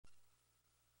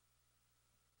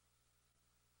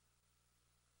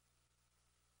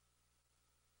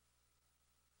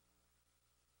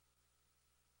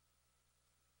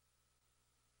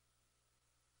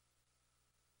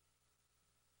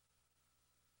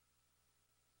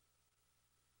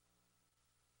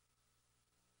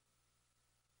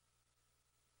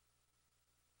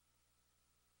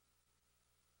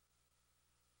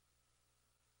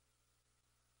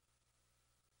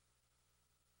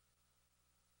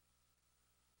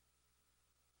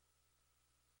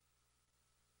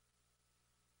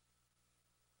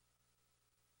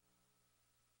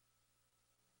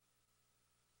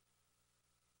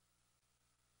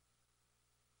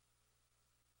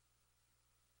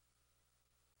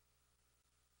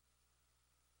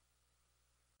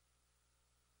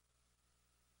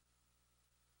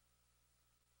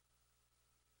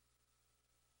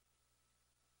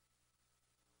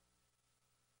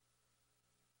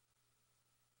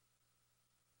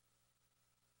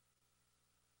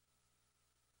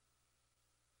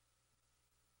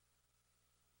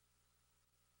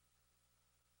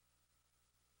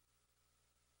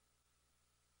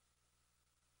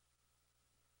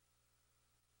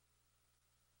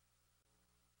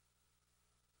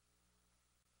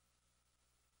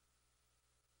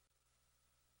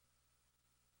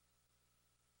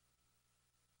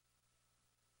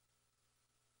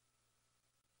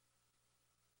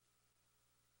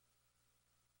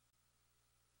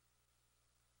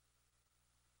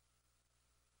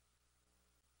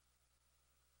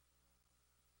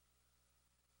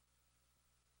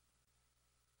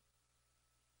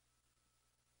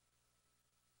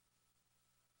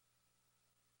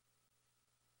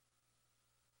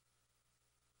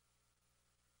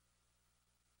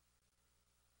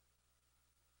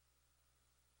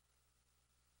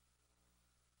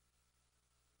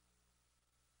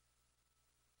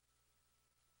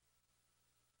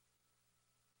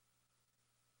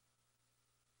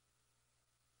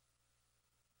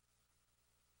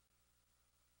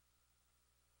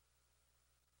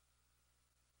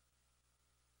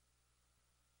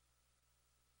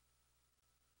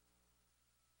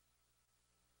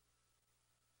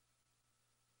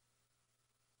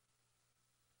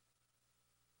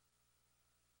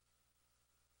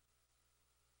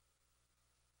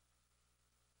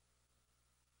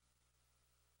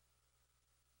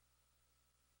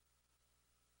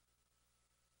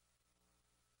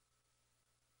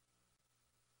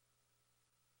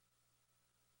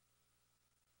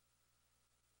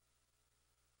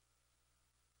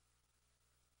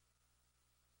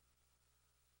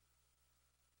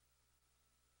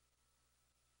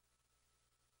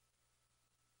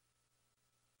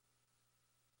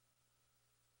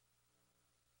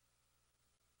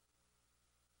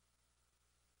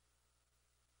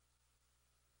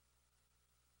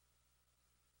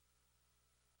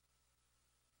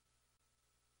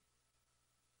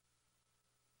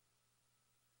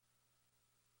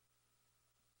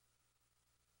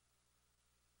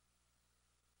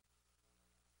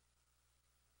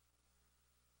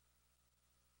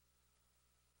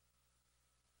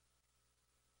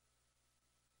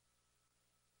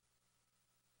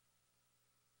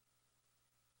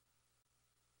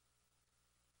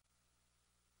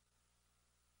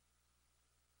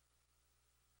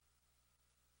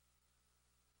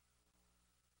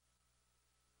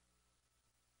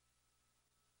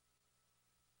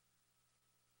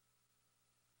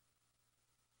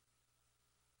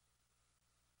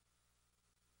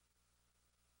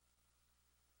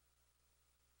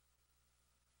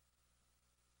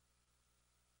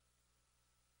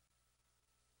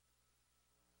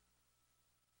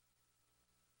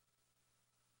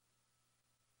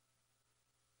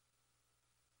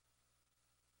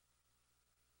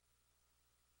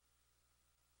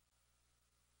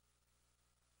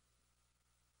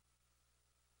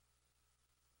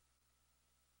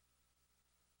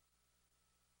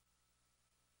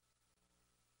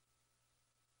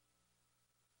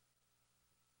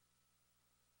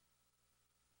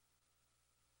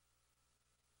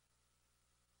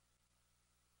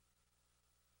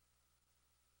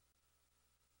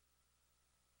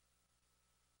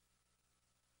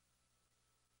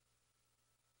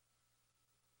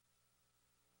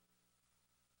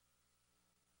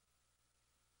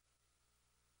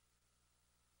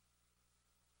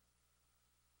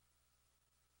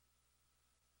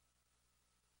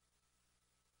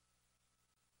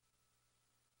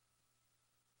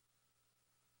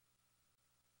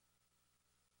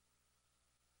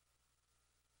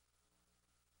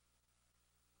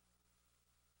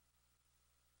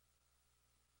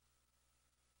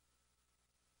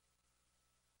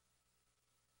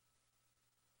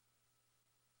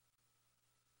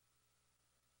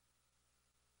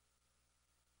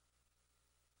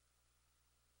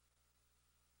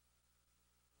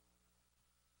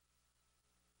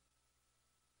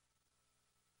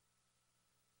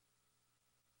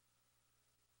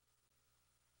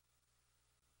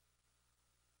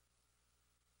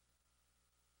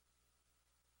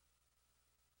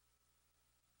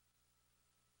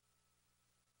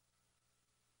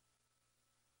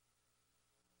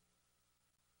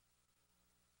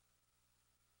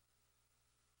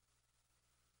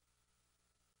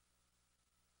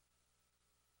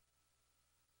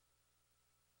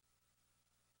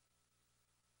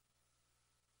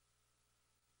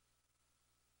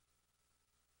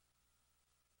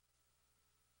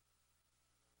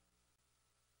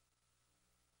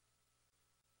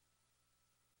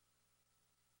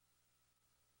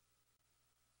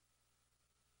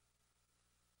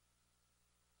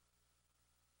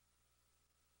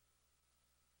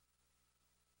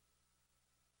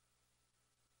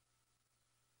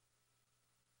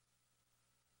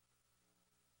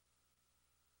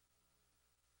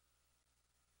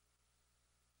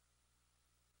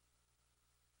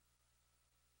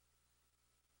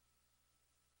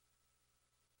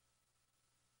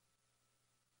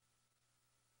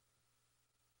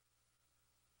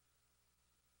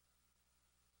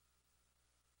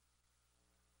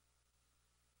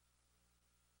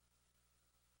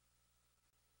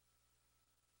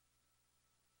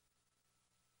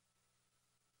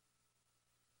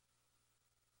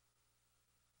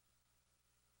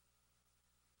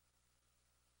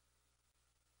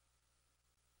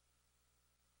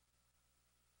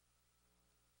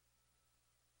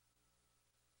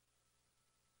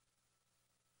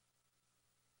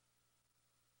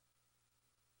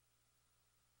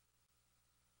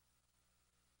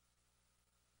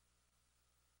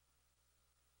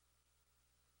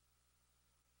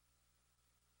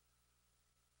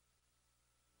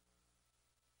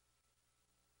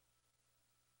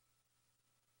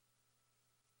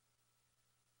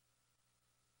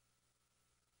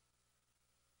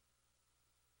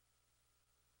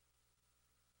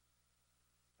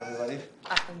Everybody?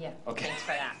 Yeah. Okay. Thanks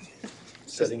for that.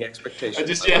 Setting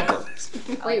expectations.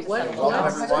 Wait, what?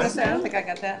 Welcome, everyone. I don't think I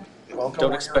got that. Welcome. Don't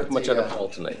We're expect here much at out the, of Paul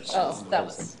tonight. Oh, that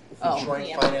was. Oh, Joint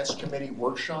yeah. Finance Committee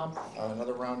workshop,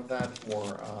 another round of that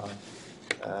for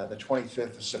the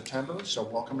 25th of September. So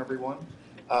welcome, everyone.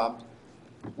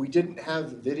 We didn't have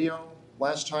video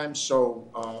last time, so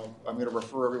I'm going to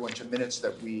refer everyone to minutes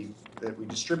that we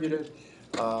distributed.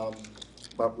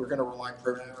 But we're going to rely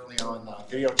primarily on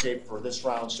videotape for this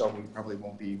round, so we probably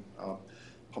won't be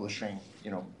publishing,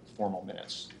 formal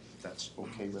minutes. If that's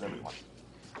okay with everyone.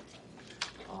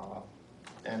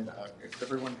 If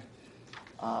everyone,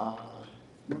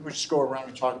 we would just go around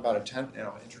and talk about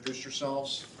introduce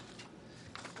yourselves.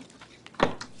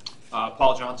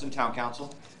 Paul Johnson, Town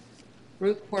Council.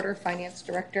 Ruth Porter, Finance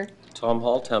Director. Tom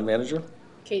Hall, Town Manager.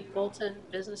 Kate Bolton,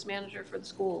 Business Manager for the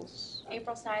schools.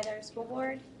 April Scyther, School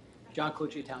Board. John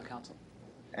Cucci, Town Council.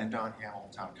 And Don Hamill,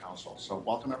 Town Council. So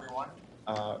welcome, everyone.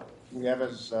 We have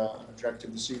as an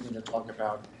objective this evening to talk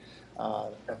about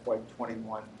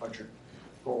FY21 budget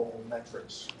goal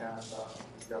metrics, and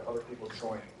we've got other people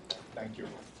joining. Thank you.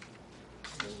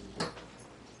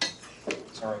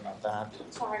 Sorry about that.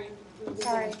 Sorry.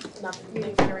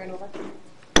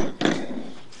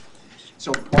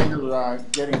 So while you're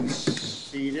getting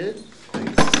seated,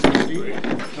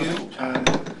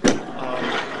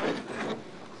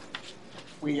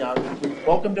 we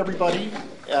welcomed everybody,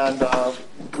 and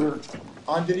we're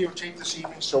on videotape this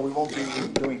evening, so we won't be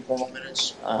doing formal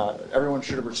minutes. Everyone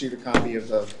should have received a copy of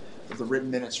the written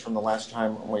minutes from the last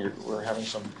time when we were having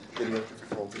some video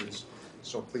difficulties,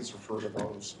 so please refer to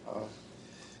those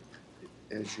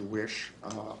as you wish.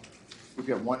 We've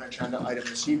got one agenda item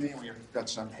this evening. We've got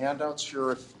some handouts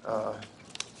here. If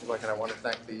you like, and I want to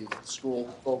thank the school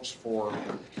folks for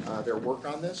their work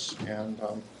on this and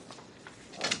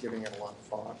giving it a lot of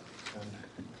thought.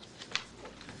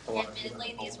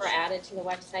 Admittedly, these were added to the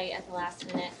website at the last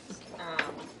minute,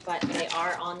 but they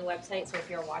are on the website, so if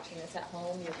you're watching this at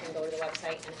home, you can go to the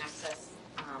website and access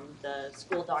the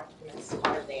school documents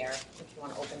are there if you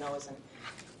want to open those and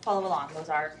follow along. Those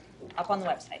are up on the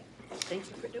website. Thank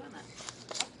you for doing that.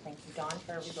 Thank you, Dawn,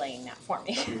 for relaying that for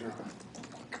me.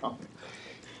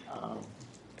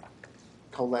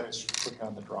 Colette is quick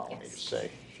on the draw, let me just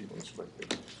say. She moves quickly.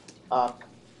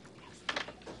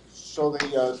 So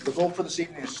the goal for this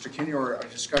evening is to continue our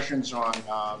discussions on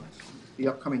the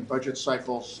upcoming budget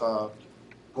cycle's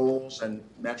goals and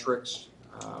metrics.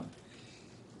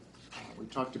 We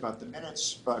talked about the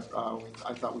minutes, but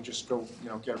I thought we'd just go,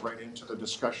 get right into the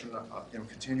discussion,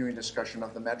 continuing discussion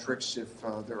of the metrics. If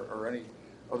there are any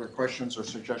other questions or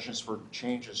suggestions for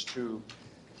changes to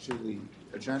the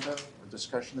agenda or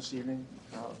discussion this evening,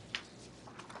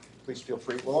 please feel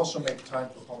free. We'll also make time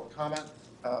for public comment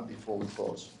before we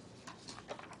close.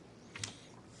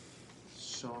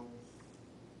 So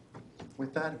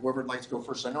with that, whoever would like to go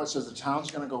first. I know it says the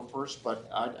town's going to go first, but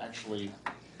I'd actually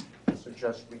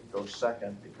suggest we go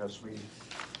second because we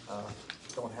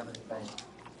don't have anything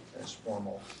as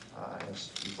formal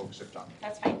as you folks have done.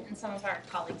 That's fine, and some of our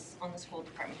colleagues on the school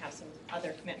department have some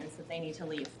other commitments that they need to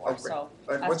leave for, so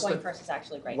us going first is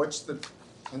actually great. What's the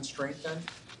constraint then?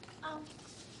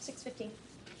 6:15.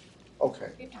 Okay.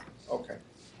 We have time. Okay.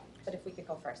 But if we could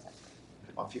go first, that's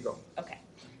great. Off you go. Okay.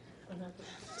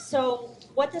 So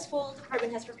what the school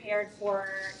department has prepared for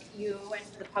you and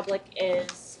for the public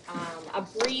is a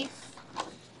brief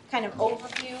kind of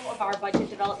overview of our budget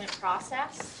development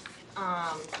process.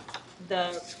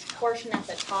 The portion at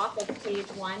the top of page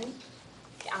 1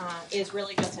 is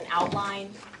really just an outline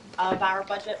of our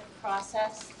budget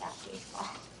process. That page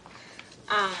 12.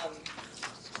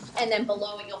 And then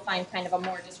below it, you'll find kind of a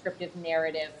more descriptive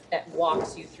narrative that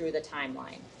walks you through the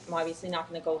timeline. I'm obviously not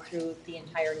going to go through the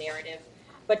entire narrative,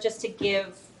 but just to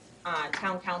give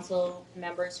town council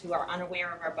members who are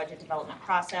unaware of our budget development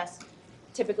process,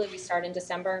 typically we start in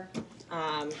December.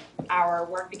 Our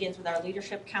work begins with our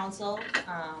leadership council,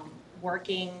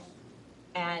 working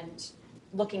and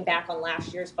looking back on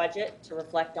last year's budget to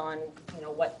reflect on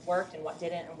what worked and what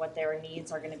didn't and what their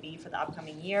needs are going to be for the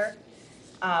upcoming year.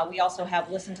 We also have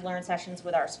listen to learn sessions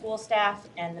with our school staff,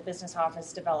 and the business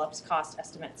office develops cost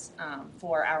estimates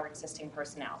for our existing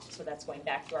personnel. So that's going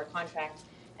back to our contract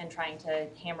and trying to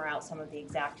hammer out some of the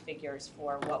exact figures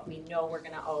for what we know we're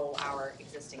going to owe our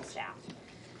existing staff.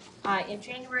 In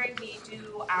January, we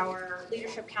do our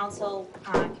leadership council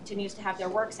continues to have their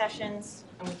work sessions,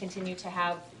 and we continue to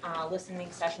have listening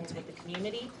sessions with the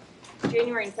community.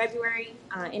 January and February,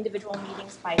 individual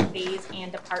meetings by phase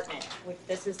and department.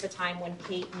 This is the time when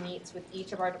Kate meets with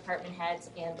each of our department heads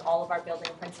and all of our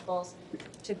building principals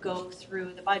to go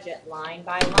through the budget line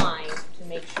by line to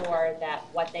make sure that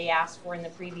what they asked for in the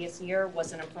previous year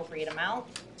was an appropriate amount,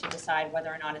 to decide whether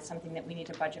or not it's something that we need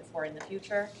to budget for in the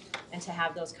future, and to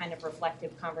have those kind of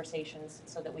reflective conversations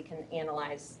so that we can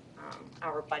analyze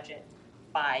our budget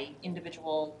by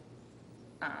individual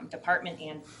department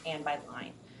and by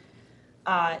line.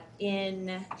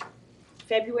 In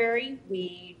February,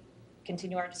 we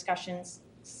continue our discussions.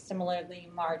 Similarly,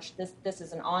 March, this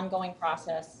is an ongoing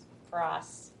process for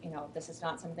us. You know, this is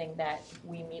not something that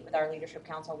we meet with our leadership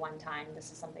council one time.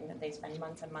 This is something that they spend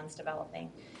months and months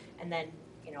developing. And then,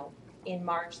 you know, in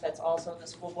March, that's also the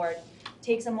school board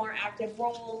takes a more active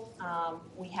role.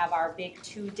 We have our big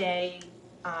 2-day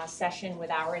session with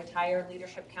our entire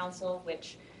leadership council,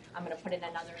 which I'm going to put in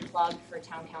another plug for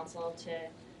town council to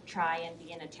try and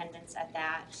be in attendance at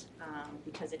that,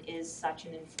 because it is such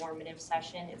an informative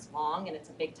session. It's long and it's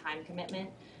a big time commitment,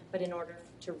 but in order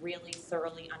to really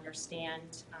thoroughly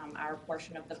understand our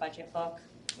portion of the budget book,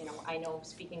 you know, I know,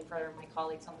 speaking for my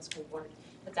colleagues on the school board,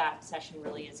 that session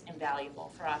really is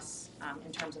invaluable for us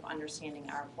in terms of understanding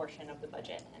our portion of the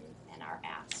budget and our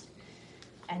ask.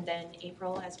 And then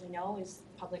April, as we know, is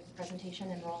public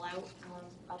presentation and rollout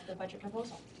of the budget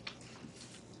proposal.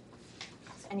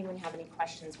 Does anyone have any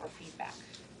questions or feedback?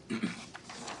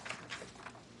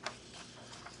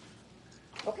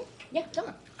 Okay, yeah,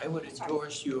 John. I would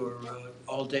endorse your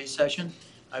all-day session.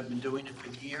 I've been doing it for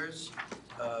years.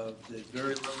 There's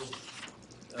very little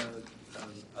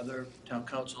other town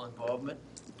council involvement,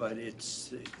 but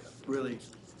it's really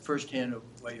firsthand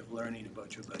way of learning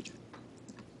about your budget.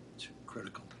 It's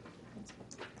critical.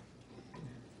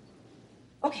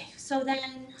 Okay, so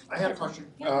then. I had a question.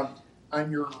 Yeah. On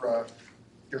your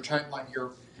timeline here,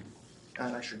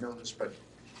 and I should know this, but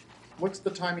what's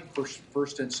the timing for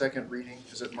first and second reading?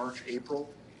 Is it March,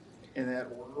 April in that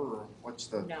order, or what's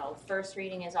the? No, first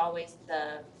reading is always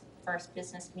the first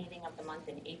business meeting of the month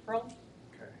in April,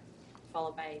 Okay.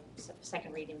 followed by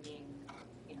second reading being,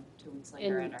 you know, 2 weeks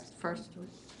later In at our. First,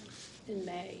 In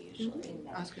May, usually. In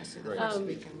May. I was gonna say the Right. first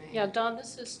week in May. Yeah, Don,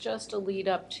 this is just a lead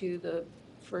up to the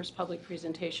first public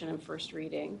presentation and first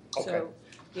reading. Okay. So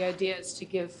the idea is to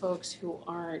give folks who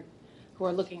are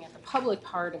looking at the public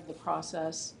part of the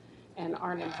process and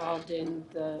aren't involved in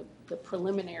the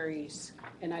preliminaries,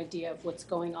 an idea of what's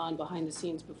going on behind the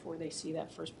scenes before they see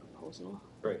that first proposal.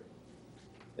 Right.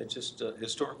 It just,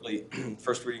 historically,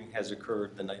 first reading has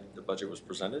occurred the night the budget was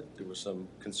presented. There was some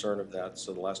concern of that.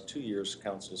 So the last 2 years,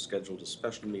 council scheduled a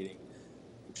special meeting,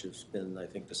 which has been, I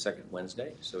think, the second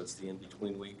Wednesday. So it's the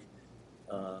in-between week,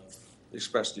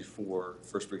 expressly for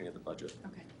first reading of the budget.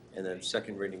 Okay. And then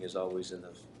second reading is always in the,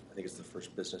 I think it's the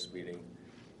first business meeting.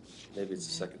 Maybe it's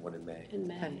the second one in May. In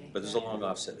May. But there's a long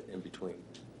offset in between.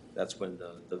 That's when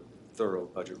the thorough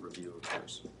budget review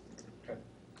occurs.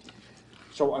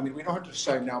 So, I mean, we don't have to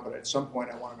decide now, but at some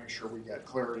point I want to make sure we get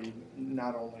clarity,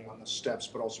 not only on the steps,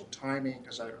 but also timing,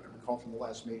 because I recall from the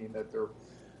last meeting that there,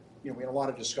 you know, we had a lot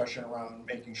of discussion around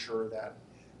making sure that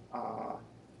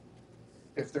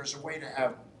if there's a way to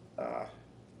have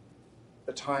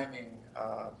the timing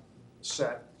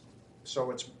set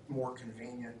so it's more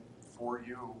convenient for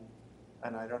you,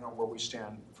 and I don't know where we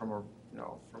stand from a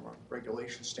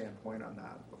regulation standpoint on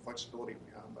that, the flexibility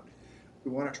we have, but we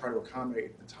want to try to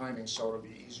accommodate the timing so it'll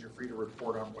be easier for you to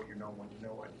report on what you know when you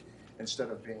know it,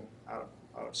 instead of being out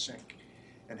of sync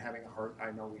and having I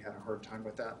know we had a hard time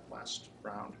with that last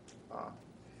round.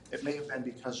 It may have been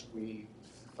because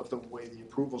of the way the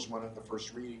approvals went in the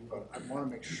first reading, but I want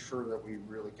to make sure that we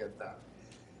really get that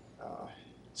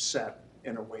set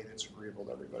in a way that's agreeable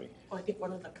to everybody. Well, I think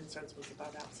one of the concerns was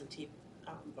about absentee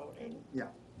voting. Yeah,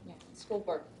 the school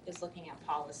board is looking at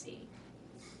policy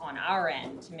on our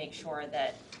end to make sure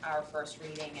that our first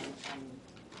reading and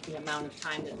the amount of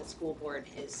time that the school board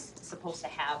is supposed to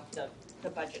have the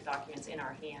budget documents in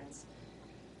our hands.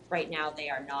 Right now, they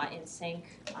are not in sync,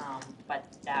 but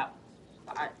that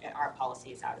our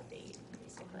policy is out of date,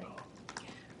 basically.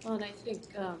 Well, and I think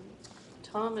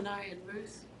Tom and I and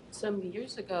Ruth some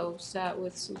years ago sat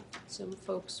with some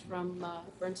folks from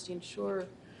Bernstein Shore,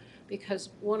 because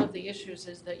one of the issues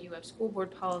is that you have school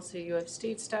board policy, you have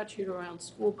state statute around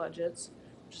school budgets,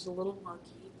 which is a little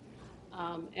murky,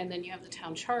 and then you have the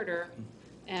town charter,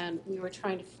 and we were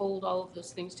trying to fold all of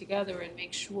those things together and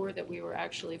make sure that we were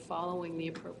actually following the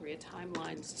appropriate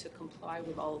timelines to comply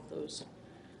with all of those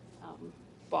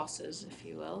bosses, if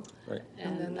you will. Right.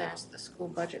 And then there's the school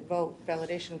budget vote,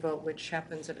 validation vote, which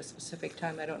happens at a specific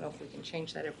time. I don't know if we can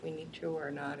change that if we need to or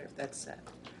not, if that's set.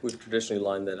 We've traditionally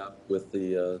lined that up with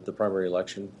the primary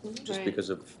election, just Right.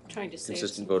 because of Trying to save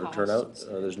consistent some voter turnout. costs.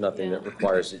 There's nothing that Yeah.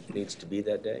 requires it needs to be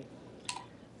that day.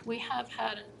 We have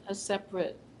had a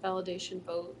separate validation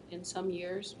vote in some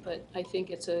years, but I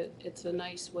think it's a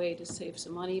nice way to save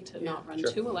some money, to not run Sure.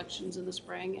 2 elections in the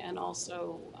spring, and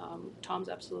also, Tom's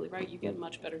absolutely right, you get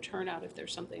much better turnout if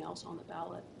there's something else on the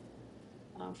ballot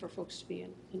for folks to be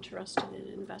interested in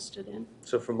and invested in.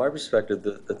 So from my perspective,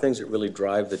 the things that really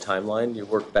drive the timeline, you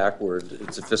work backward.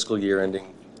 It's a fiscal year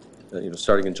ending,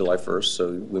 starting in July 1st,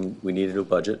 so we need a new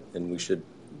budget, and we should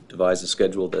devise a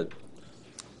schedule that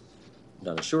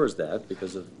not assures that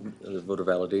because of the voter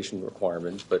validation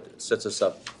requirement, but sets us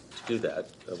up to do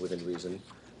that within reason.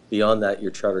 Beyond that,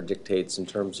 your charter dictates in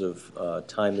terms of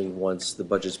timing once the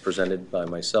budget's presented by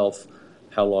myself,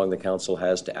 how long the council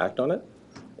has to act on it.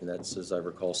 And that's, as I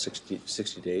recall,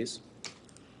 60 days.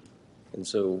 And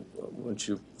so once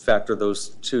you factor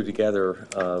those two together,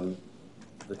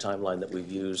 the timeline that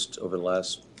we've used over the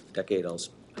last decade, I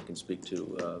can speak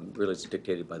to, really is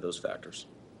dictated by those factors.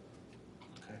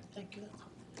 Thank you.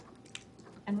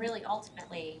 And really,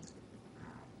 ultimately,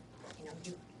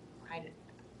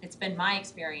 it's been my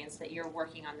experience that you're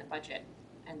working on the budget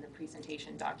and the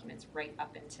presentation documents right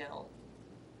up until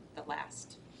the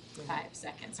last 5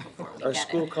 seconds before we Our get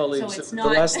school it. colleagues, So it's the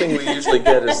not last thing we usually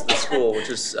get is the school, which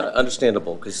is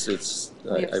understandable, because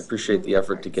I We have appreciate the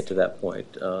effort to get to that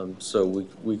point. So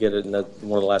we get it, and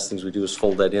one of the last things we do is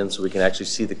fold that in so we can actually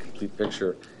see the complete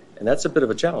picture. And that's a bit of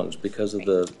a challenge because of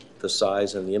the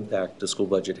size and the impact the school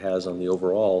budget has on the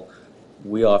overall.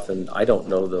 I don't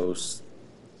know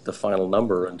the final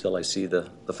number until I see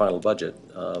the final budget,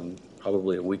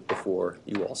 probably a week before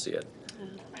you all see it.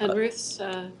 And Ruth's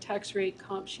tax rate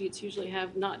comp sheets usually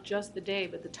have not just the day,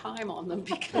 but the time on them,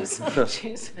 because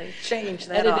she's They change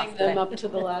that editing them off. up to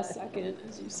the last second,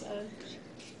 as you said.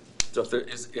 So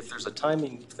if there's a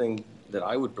timing thing that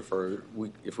I would prefer,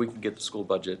 if we could get the school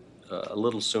budget a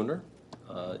little sooner,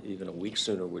 even a week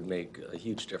sooner would make a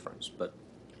huge difference. But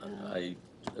I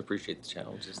appreciate the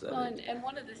challenges that. Well, and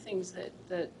one of the things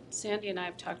that Sandy and I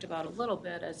have talked about a little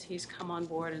bit as he's come on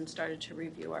board and started to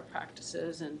review our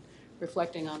practices and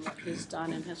reflecting on what he's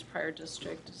done in his prior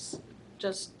district is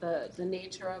just the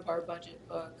nature of our budget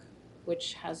book,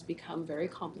 which has become very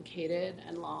complicated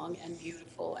and long and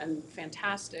beautiful and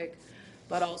fantastic,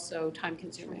 but also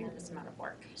time-consuming. Tremendous amount of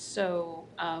work. So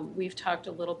we've talked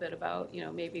a little bit about,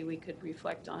 maybe we could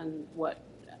reflect on what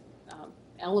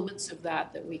elements of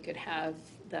that we could have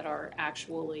that are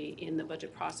actually in the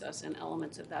budget process, and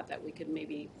elements of that we could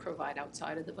maybe provide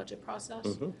outside of the budget process.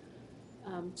 Mm-hmm.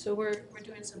 So we're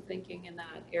doing some thinking in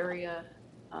that area,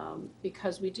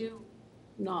 because we do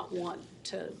not want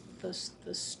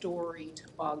the story to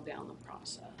bog down the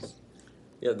process.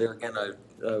 Yeah, there again, I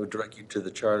would direct you to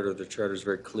the charter. The charter is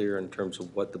very clear in terms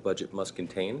of what the budget must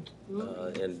contain,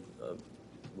 and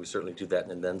we certainly do that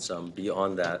and then some.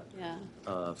 Beyond that,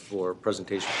 Yeah. for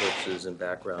presentation purposes and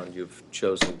background, you've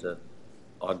chosen to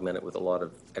augment it with a lot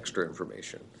of extra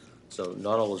information. So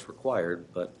not all is required,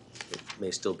 but it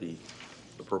may still be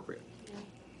appropriate.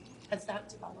 Has that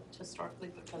developed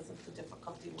historically because of the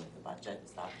difficulty with the budget?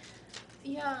 Is that?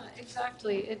 Yeah,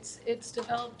 exactly. It's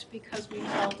developed because we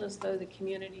felt as though the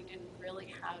community didn't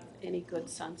really have any good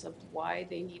sense of why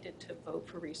they needed to vote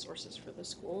for resources for the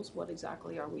schools. What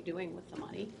exactly are we doing with the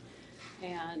money?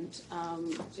 And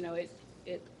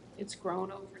it's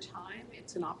grown over time.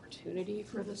 It's an opportunity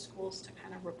for the schools to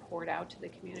kind of report out to the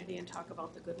community and talk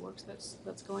about the good work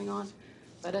that's going on.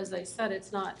 But as I said,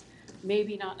 it's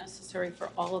maybe not necessary for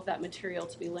all of that material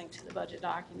to be linked to the budget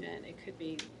document. It could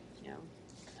be,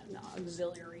 an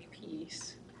auxiliary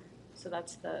piece. So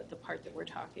that's the part that we're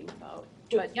talking about.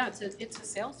 But yeah, it's a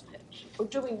sales pitch.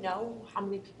 Do we know how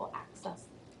many people access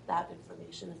that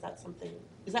information? Is that something,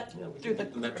 is that through the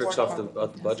Metrics portal?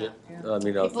 off the budget, Yeah. off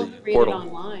People the who read it portal.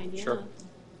 online, yeah. Sure.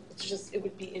 It's just, it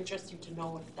would be interesting to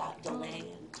know if that delay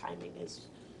and timing is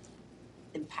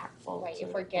impactful. Right, to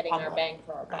if we're the getting our public. bang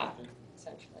for our buck,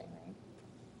 essentially, right?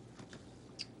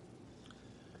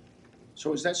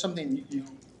 So is that something you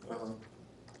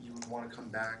would want to come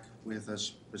back with a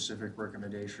specific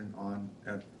recommendation on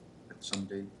at some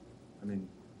date? I mean,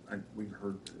 we've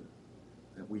heard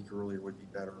a week earlier would be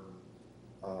better.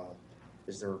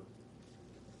 Is there,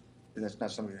 and that's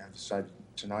not something you have to decide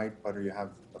tonight, but do you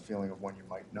have a feeling of when you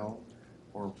might know?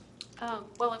 Or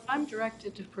Well, if I'm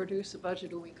directed to produce a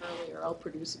budget a week earlier, I'll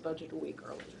produce a budget a week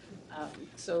earlier.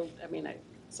 So, I mean, it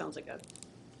sounds like a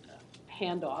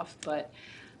handoff, but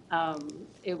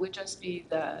It would just be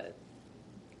the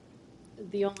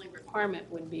only requirement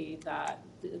would be that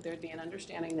there'd be an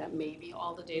understanding that maybe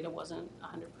all the data wasn't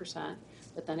 100%,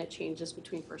 but then it changes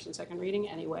between first and second reading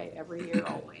anyway, every year,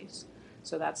 always.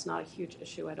 So that's not a huge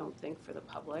issue, I don't think, for the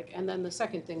public. And then the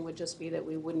second thing would just be that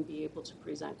we wouldn't be able to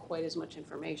present quite as much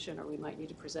information, or we might need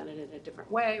to present it in a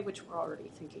different way, which we're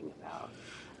already thinking about.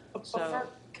 Before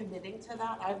committing to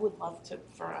that, I would love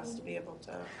for us to be able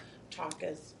to talk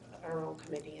as our own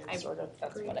committee and sort of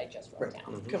That's what I just wrote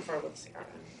down. confer with Sarah.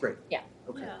 Great. Yeah.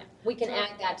 Okay. We can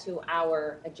add that to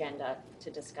our agenda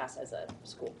to discuss as a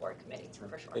school board committee,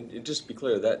 for sure. And just to be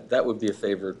clear, that would be a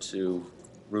favor to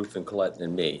Ruth and Colette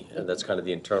and me. And that's kind of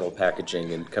the internal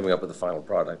packaging and coming up with the final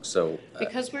product, so.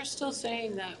 Because we're still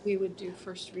saying that we would do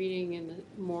first reading in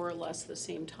more or less the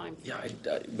same time frame.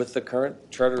 Yeah, with the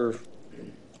current charter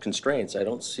constraints, I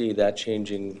don't see that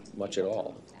changing much at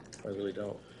all. I really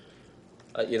don't.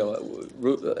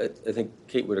 Ruth, I think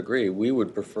Kate would agree, we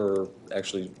would prefer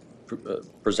actually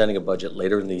presenting a budget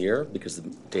later in the year because the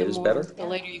data's better. The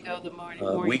later you go, the more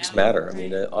Weeks you know, matter. right? I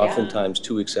mean, oftentimes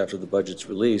 2 weeks after the budget's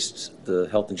released, the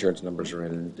health insurance numbers are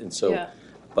in, and so. Yeah.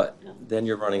 But then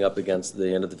you're running up against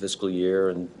the end of the fiscal year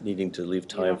and needing to leave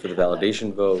time don't for the have that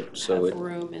validation vote, so Have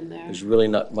room in there. there's really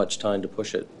not much time to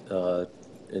push it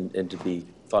and to be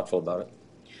thoughtful about it.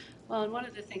 Well, and one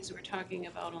of the things that we're talking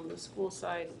about on the school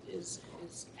side is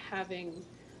having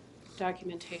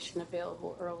documentation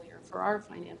available earlier for our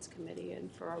finance committee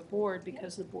and for our board,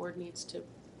 because the board needs to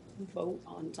vote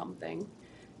on something.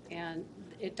 And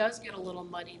it does get a little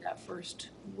muddy that first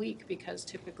week, because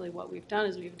typically what we've done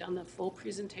is we've done the full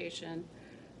presentation,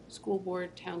 school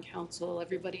board, town council,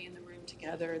 everybody in the room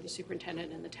together, the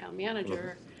superintendent and the town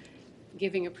manager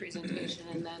giving a presentation,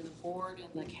 and then the board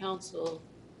and the council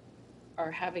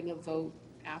are having a vote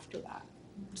after that.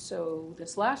 So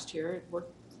this last year, it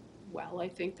worked well. I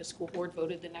think the school board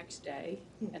voted the next day,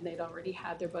 and they'd already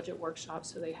had their budget workshop,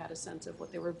 so they had a sense of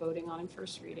what they were voting on in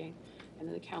first reading. And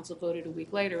then the council voted a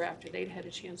week later after they'd had a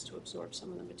chance to absorb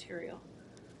some of the material.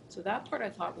 So that part I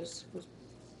thought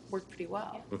worked pretty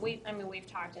well. We've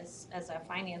talked as a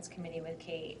finance committee with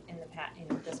Kate in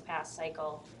this past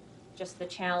cycle, just the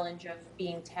challenge of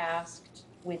being tasked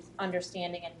with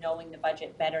understanding and knowing the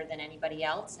budget better than anybody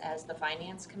else as the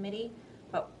finance committee,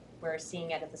 but we're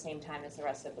seeing it at the same time as the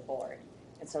rest of the board.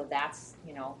 And so that's,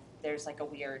 there's like a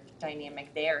weird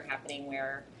dynamic there happening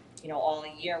where, all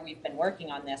year we've been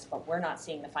working on this, but we're not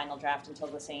seeing the final draft until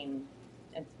the same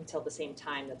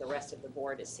time that the rest of the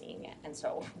board is seeing it. And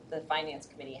so the finance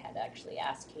committee had to actually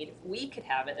ask Kate if we could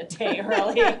have it a day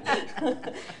early.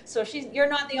 So you're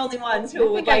not the only ones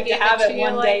who would like to have it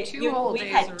one day. We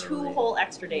had 2 whole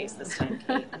extra days this time,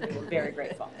 Kate, and we were very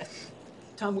grateful.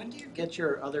 Tom, when do you get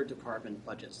your other department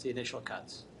budgets, the initial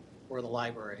cuts, or the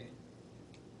library?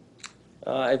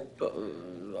 I'm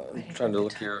trying to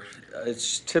look here.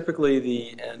 It's typically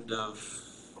the end of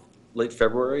late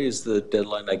February is the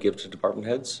deadline I give to department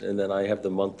heads, and then I have the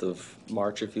month of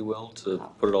March, if you will, to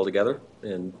put it all together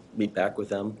and meet back with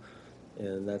them.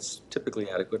 And that's typically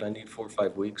adequate. I need 4 or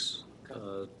 5 weeks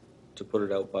to put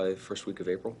it out by first week of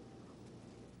April.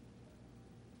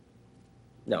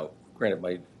 Now,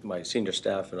 granted, my senior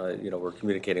staff and I, we're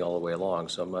communicating all the way along,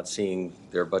 so I'm not seeing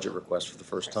their budget request for the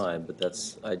first time, but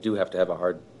I do have to have a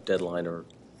hard deadline or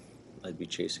I'd be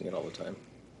chasing it all the time.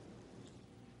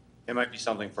 It might be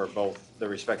something for both the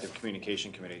respective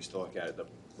communication committees to look at the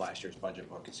last year's budget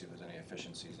book and see if there's any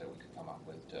efficiencies that we could come up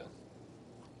with to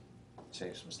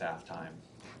save some staff time,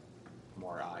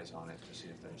 more eyes on it to see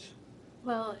if there's.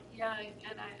 Well, yeah,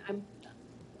 and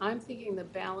I'm thinking the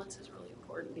balance is really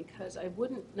important, because I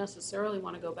wouldn't necessarily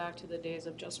want to go back to the days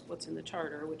of just what's in the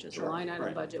charter, which is a line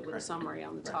item budget with a summary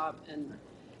on the top, and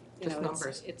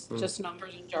it's just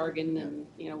numbers and jargon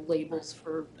and labels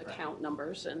for account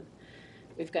numbers, and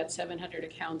we've got 700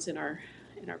 accounts in our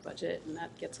budget, and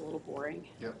that gets a little boring.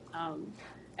 Yep.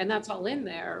 And that's all in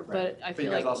there, but I feel like. But you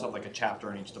guys also have like a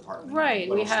chapter in each department. Right,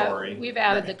 Story. we've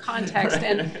added the context,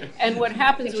 and what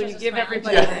happens when you give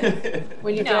everybody,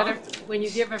 when you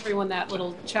give everyone that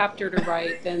little chapter to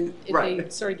write, then they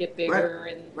sort of get bigger,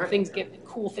 and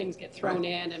cool things get thrown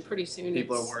in, and pretty soon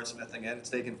people are wordsmithing it. It's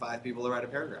taking 5 people to write a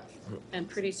paragraph. And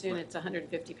pretty soon it's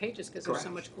 150 pages, because there's so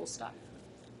much cool stuff.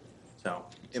 So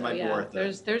it might be worth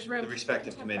there's room. the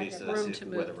respective committees to room see to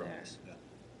where the move room there. is,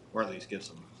 or at least give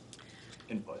some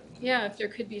input. Yeah, if there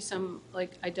could be some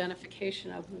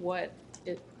identification of what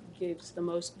it gives the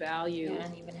most value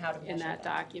And even how to measure in that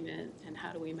document, and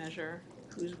how do we measure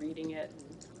who's reading it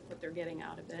and what they're getting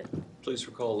out of it. Please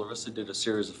recall Larissa did a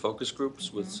series of focus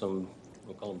groups with some,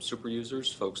 we'll call them super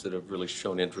users, folks that have really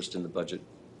shown interest in the budget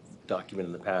document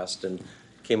in the past, and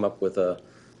came up with a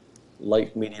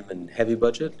light, medium, and heavy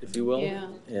budget, if you will. Yeah.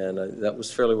 And that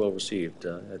was fairly well received.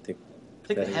 I think. I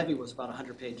think the heavy was about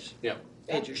 100 pages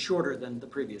shorter than the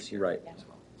previous year. Right. as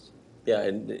well. Yeah,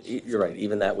 and you're right,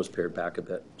 even that was pared back a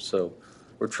bit. So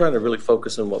we're trying to really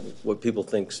focus on what people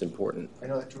think is important. I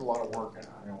know they took a lot of work, and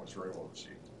I know it's very well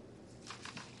received.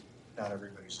 Not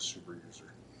everybody's a super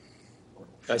user.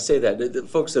 I say that, the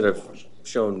folks that have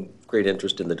shown great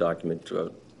interest in the document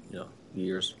throughout,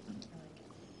 years.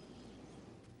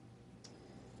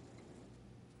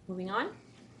 Moving on.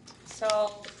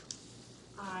 So,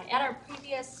 at our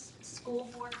previous school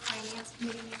board finance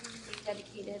committee meeting, we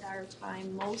dedicated our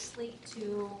time mostly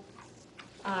to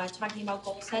talking about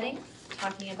goal setting,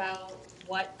 talking about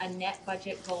what a net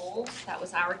budget goal, that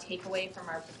was our takeaway from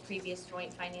our previous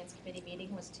joint finance committee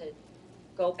meeting, was to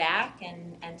go back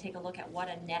and take a look at what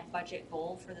a net budget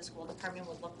goal for the school department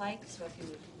would look like. So if you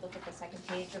look at the second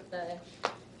page of the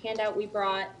handout we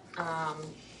brought,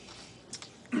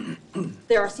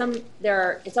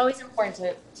 it's always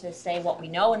important to say what we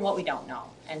know and what we don't know.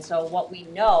 And so what we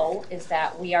know is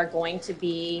that we are going to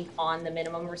be on the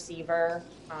minimum receiver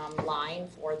line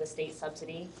for the state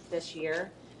subsidy this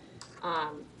year.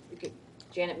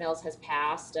 Janet Mills has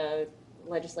passed a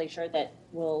legislature that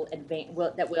will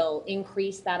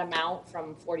increase that amount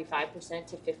from 45%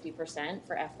 to 50%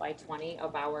 for FY20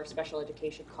 of our special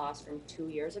education costs from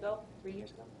 3 years ago.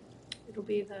 It'll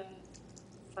be the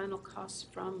final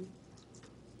cost from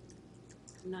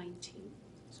 19.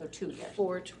 So 2 years.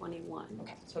 421.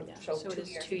 Okay, so, Yeah, so so it 2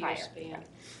 is years 2 prior. years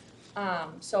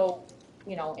span. So,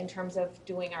 in terms of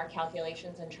doing our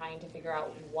calculations and trying to figure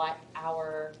out what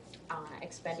our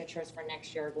expenditures for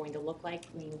next year are going to look like,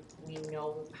 we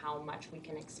know how much we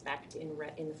can expect in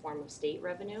the form of state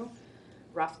revenue,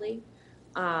 roughly.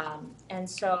 And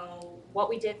so what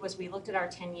we did was we looked at our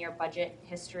 10-year budget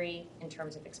history in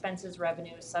terms of expenses,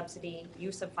 revenues, subsidy,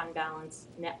 use of fund balance,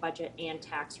 net budget, and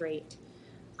tax rate.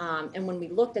 And when we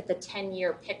looked at the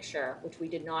 10-year picture, which we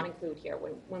did not include here,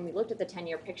 when we looked at the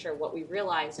 10-year picture, what we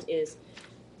realized is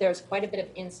there's quite a bit of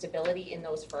instability in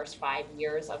those first 5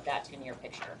 years of that 10-year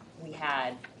picture. We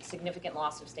had significant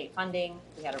loss of state funding,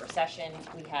 we had a recession,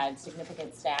 we had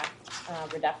significant staff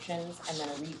reductions, and then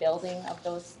a rebuilding of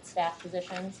those staff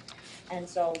positions. And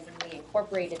so when we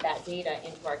incorporated that data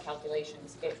into our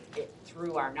calculations, it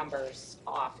threw our numbers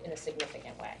off in a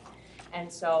significant way.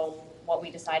 And so what we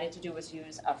decided to do was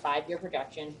use a 5-year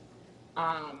projection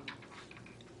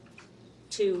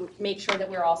to make sure that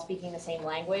we're all speaking the same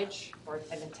language, or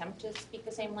an attempt to speak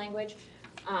the same language.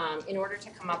 In order to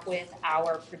come up with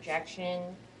our projection,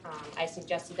 I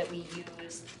suggested that we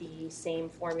use the same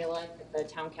formula that the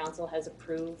town council has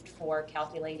approved for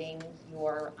calculating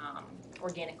your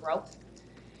organic growth.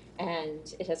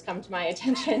 And it has come to my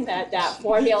attention that that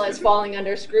formula is falling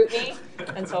under scrutiny.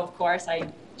 And so, of course,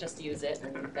 I just use it,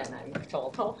 and then I'm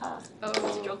told,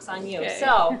 joke's on you. Okay.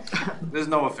 So There's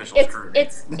no official scrutiny.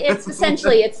 It's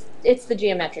essentially, it's the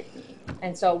geometric mean.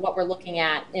 And so what we're looking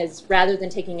at is, rather than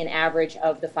taking an average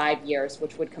of the 5 years,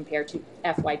 which would compare to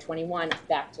FY21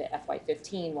 back to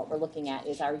FY15, what we're looking at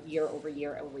is our year over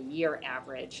year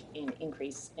average in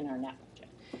increase in our net budget.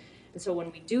 And so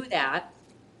when we do that,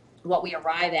 what we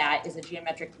arrive at is a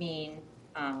geometric mean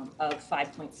of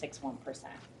 5.61%.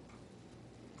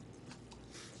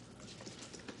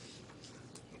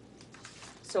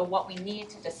 So what we need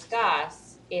to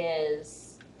discuss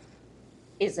is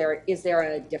there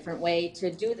a different way to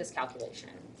do this calculation?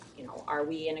 Are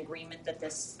we in agreement that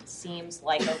this seems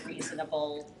like a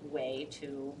reasonable way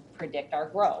to predict our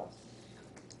growth?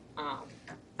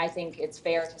 I think it's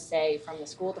fair to say, from the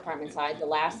school department side, the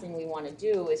last thing we want to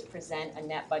do is present a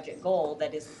net budget goal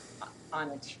that is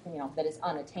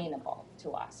unattainable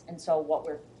to us. And so what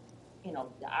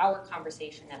our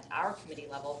conversation at our committee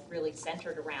level really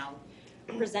centered around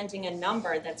presenting a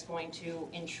number that's going to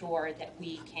ensure that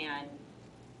we can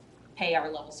pay our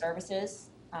level services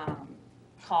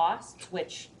costs,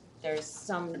 which there's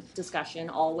some discussion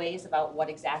always about what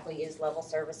exactly is level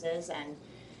services, and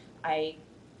I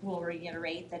will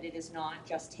reiterate that it is not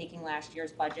just taking last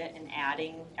year's budget and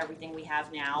adding everything we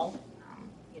have now.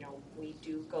 We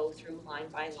do go through line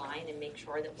by line and make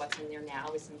sure that what's in there now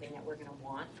is something that we're going to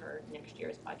want for next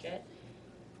year's budget.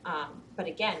 But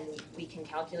again, we can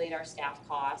calculate our staff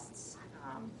costs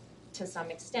to some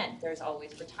extent. There's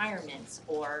always retirements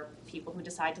or people who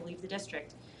decide to leave the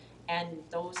district. And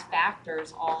those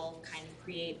factors all kind of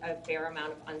create a fair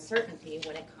amount of uncertainty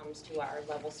when it comes to our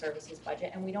level services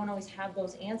budget. And we don't always have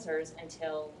those answers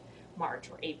until March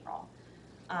or April.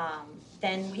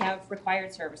 Then we have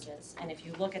required services, and if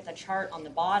you look at the chart on the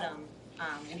bottom,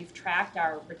 we've tracked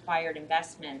our required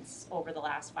investments over the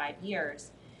last 5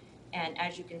 years. And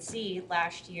as you can see,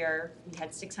 last year, we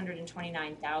had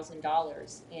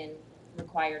 $629,000 in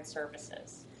required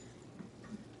services.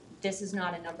 This is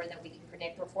not a number that we can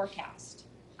predict or forecast.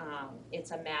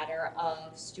 It's a matter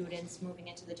of students moving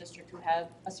into the district who have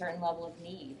a certain level of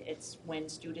need. It's when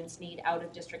students need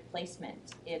out-of-district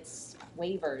placement. It's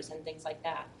waivers and things like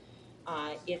that.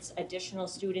 It's additional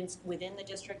students within the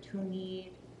district who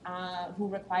need, who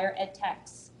require ed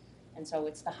techs. And so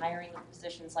it's the hiring of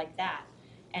positions like that.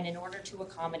 And in order to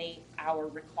accommodate our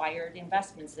required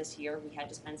investments this year, we had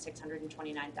to spend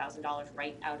 $629,000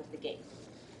 right out of the gate.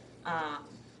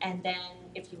 And then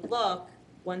if you look,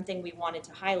 one thing we wanted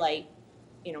to highlight,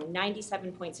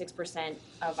 97.6%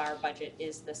 of our budget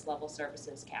is this level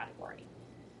services category.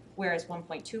 Whereas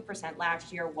 1.2%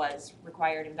 last year was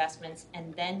required investments.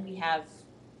 And then we have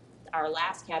our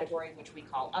last category, which we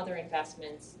call other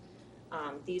investments.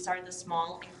 These are the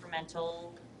small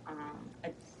incremental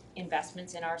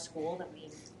investments in our school that we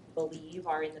believe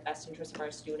are in the best interest of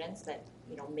our students, that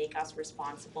make us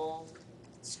responsible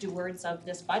stewards of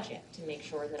this budget to make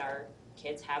sure that our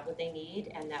kids have what they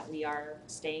need and that we are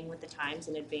staying with the times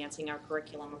and advancing our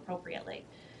curriculum appropriately.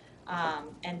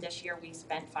 And this year we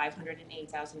spent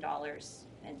 $508,000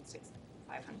 and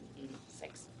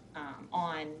 $586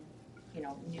 on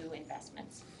new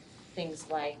investments, things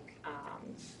like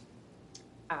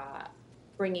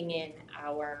bringing in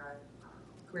our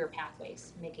career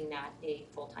pathways, making that a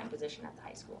full-time position at the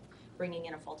high school, bringing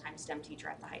in a full-time STEM teacher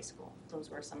at the high school. Those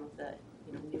were some of the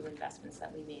new investments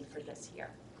that we made for this year.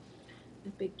 A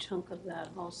big chunk of that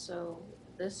also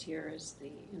this year is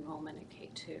the enrollment in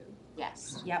K2.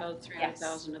 Yes, yep, About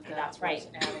 300,000 of that that's was right.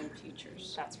 adding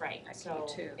teachers. That's right. At So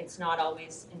K2. it's not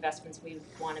always investments we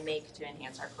want to make to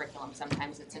enhance our curriculum.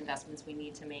 Sometimes it's investments we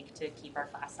need to make to keep our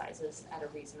class sizes at a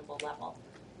reasonable level.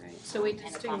 Right. So we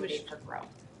and accommodate for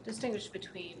growth. distinguish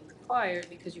between required,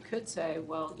 because you could say,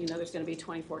 well, there's going to be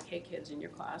 24K kids in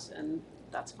your class, and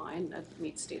that's fine, that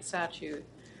meets state statute,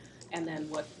 and then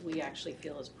what we actually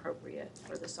feel is appropriate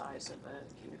for the size of a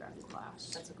kindergarten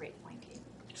class. That's a great point, Kate.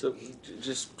 So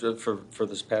just for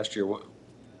this past year,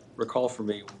 recall for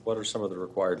me, what are some of the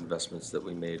required investments that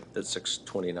we made at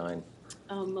 629?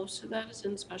 Most of that is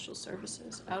in special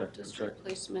services, out-of-district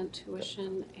placement,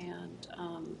 tuition, and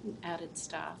added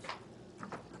staff.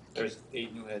 There's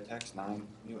 8 new ed techs, 9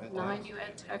 new ed techs. 9 new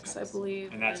ed techs, I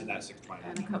believe. And that's in that 620.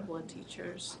 And a couple of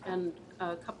teachers, and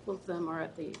a couple of them are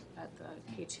at the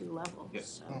K2 level. Yep.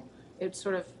 So it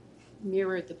sort of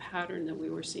mirrored the pattern that we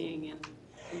were seeing in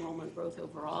enrollment growth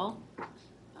overall,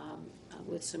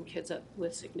 with some kids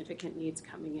with significant needs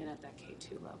coming in at that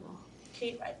K2 level.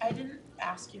 Kate, I didn't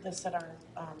ask you this at our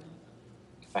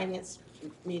finance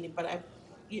meeting, but I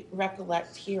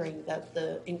recollect hearing that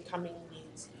the incoming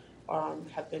needs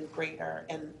have been greater,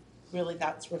 and really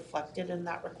that's reflected in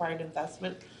that required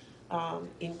investment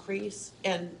increase.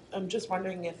 And I'm just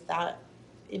wondering if that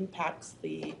impacts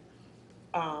the,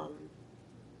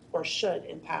 or should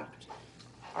impact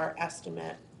our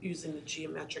estimate using the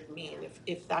geometric mean.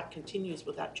 If that continues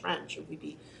with that trend, should we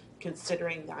be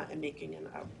considering that and making an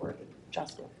upward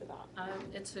adjustment for that?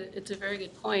 It's a very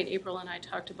good point. April and I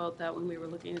talked about that when we were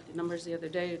looking at the numbers the other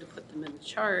day to put them in the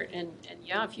chart. And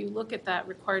yeah, if you look at that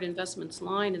required investments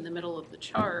line in the middle of the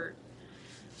chart,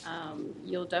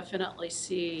 you'll definitely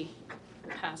see the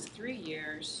past 3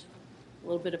 years a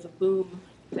little bit of a boom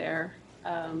there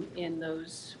in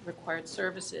those required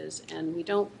services. And we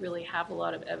don't really have a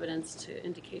lot of evidence to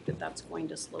indicate that that's going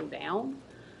to slow down.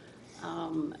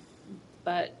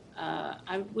 But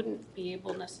I wouldn't be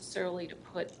able necessarily to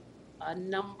put a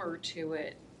number to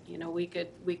it. We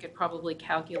could probably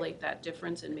calculate that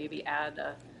difference and maybe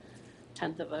add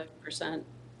 1/10%,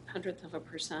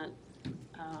 100%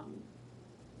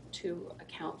 to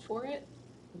account for it.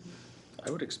 I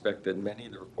would expect that many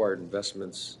of the required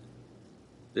investments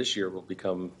this year will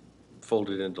become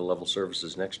folded into level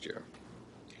services next year.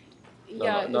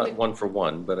 Yeah, Not one for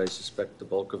one, but I suspect the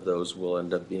bulk of those will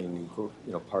end up being,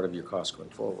 part of your cost going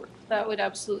forward. that would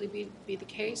absolutely be the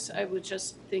case. I would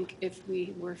just think if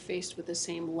we were faced with the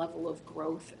same level of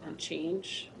growth and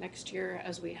change next year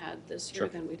as we had this year, Sure.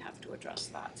 then we'd have to address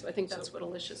that. So I think that's what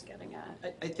Alicia's getting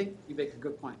at. I think you make a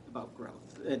good point about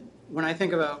growth. And when I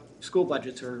think about school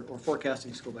budgets or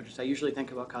forecasting school budgets, I usually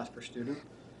think about cost per student.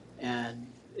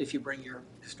 And if you bring your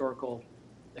historical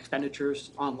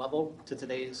expenditures on level to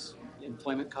today's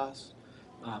employment costs,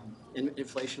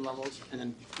 inflation levels, and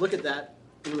then look at that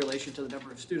in relation to the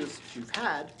number of students that you've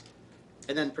had,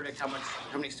 and then predict how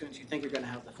many students you think you're going to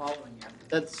have the following year.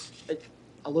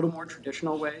 a little more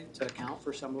traditional way to account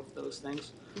for some of those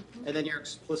things. And then you're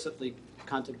explicitly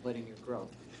contemplating your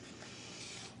growth.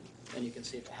 And you can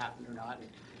see if it happened or not.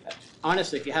 And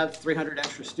honestly, if you have 300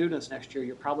 extra students next year,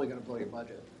 you're probably going to blow your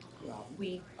budget.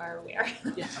 We are aware.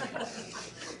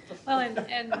 Well,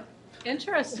 and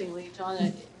interestingly,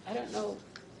 John, I don't know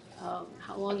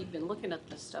how long you've been looking at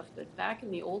this stuff, but back in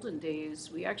the olden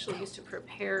days, we actually used to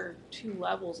prepare two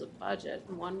levels of budget.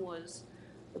 One was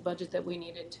the budget that we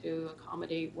needed to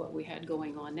accommodate what we had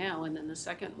going on now, and then the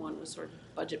second one was sort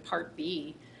of budget part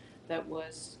B that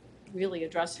was really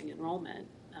addressing enrollment.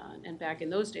 And back in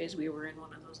those days, we were in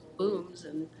one of those booms,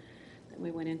 and then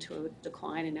we went into a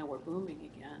decline, and now we're booming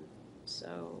again.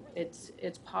 So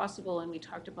it's possible, and we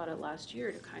talked about it last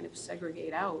year, to kind of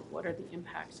segregate out what are the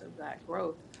impacts of that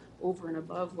growth over and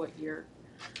above what you're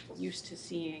used to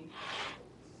seeing,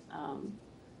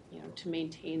 to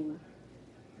maintain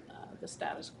the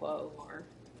status quo or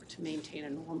to maintain a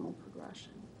normal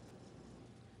progression.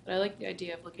 But I like the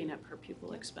idea of looking at per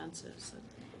pupil expenses.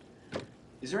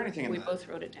 Is there anything We both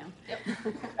wrote it down.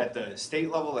 at the state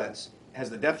level has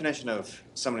the definition of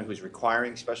someone who's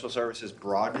requiring special services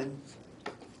broadened,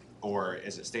 or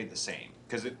is it stayed the same?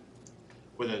 Because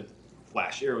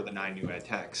last year with the 9 new ed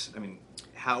techs, I mean,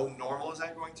 how normal is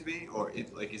that going to be? Or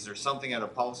is there something at a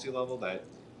policy level that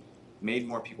made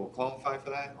more people qualify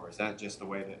for that, or is that just the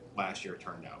way that last year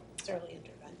turned out? It's early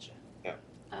intervention. Yeah.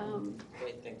 The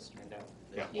way things turned out.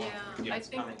 Yeah, I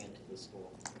think coming into the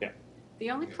school. the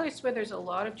only place where there's a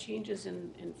lot of changes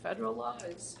in federal law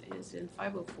is in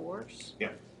 504s. Yeah.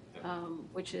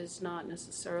 Which is not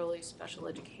necessarily special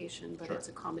education, but Sure. it's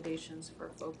accommodations for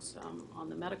folks on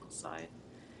the medical side.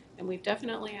 And we've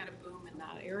definitely had a boom in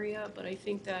that area, but I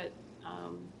think that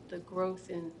the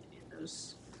growth in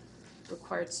those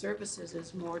required services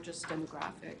is more just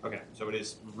demographic. Okay, so it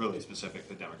is really specific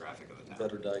to the demographic of the town.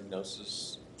 Better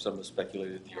diagnosis, some have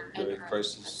speculated the opioid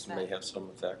crisis may have some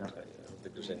effect. I don't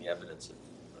think there's any evidence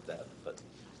of that, but.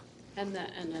 And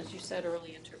as you said,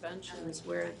 early interventions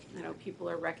where, people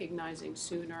are recognizing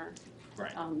sooner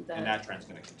Right, and that trend's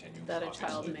going to continue. that a obviously.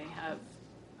 child may have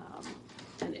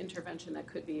an intervention that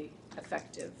could be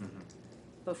effective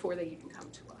before they even come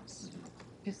to us.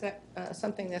 Is that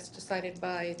something that's decided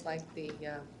by like the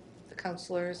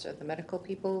counselors or the medical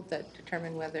people that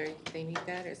determine whether they need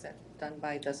that? Or is that done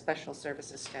by the special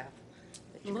services staff?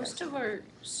 Most of our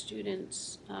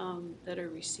students that are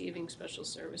receiving special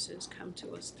services come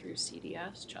to us through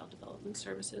CDS, Child Development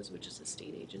Services, which is a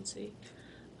state agency.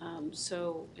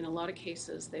 So in a lot of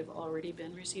cases, they've already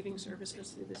been receiving services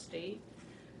through the state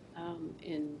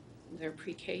in their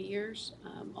pre-K years,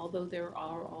 although there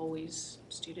are always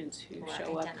students who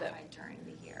show up identified during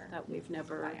the year that we've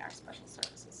never by our special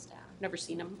services staff. never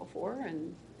seen them before,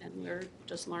 and we're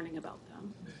just learning about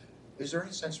them. Is there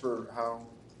any sense for how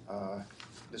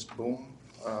this boom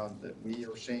that we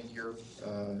are seeing here,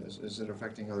 is it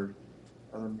affecting other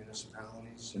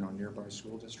municipalities, nearby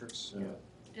school districts?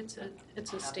 It's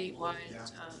a statewide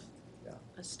Yeah.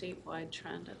 a statewide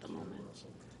trend at the moment.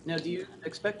 Now, do you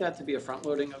expect that to be a front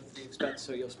loading of the expense,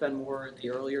 so you'll spend more at the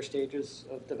earlier stages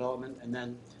of development and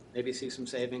then maybe see some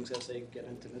savings as they get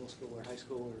into middle school or high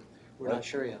school, or we're not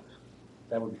sure yet?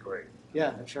 That would be great.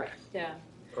 Yeah, I'm sure. Yeah.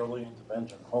 Early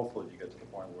intervention, hopefully you get to the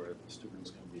point where the students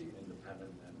can be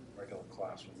independent in regular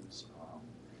classrooms.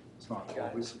 It's not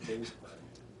always the case, but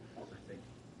I think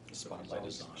the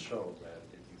studies show that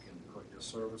if you can put your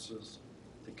services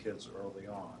to kids early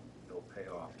on, it'll pay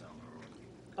off down the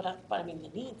road. But I mean, the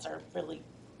needs are really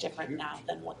different now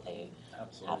than what they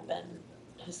Absolutely. have been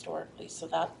historically. So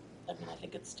that, I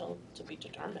think it's still to be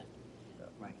determined. Yeah,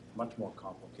 right. Much more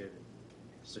complicated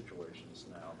situations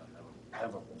now than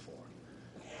ever before.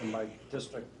 In my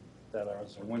district that I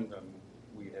was in Wyndham,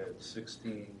 we had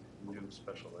 16 new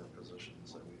special ed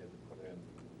positions that we had to put in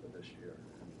for this year.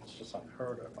 And it's just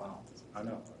unheard of. Wow. I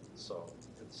know. So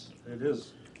it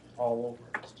is all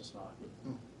over. It's just not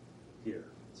here.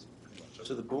 It's pretty much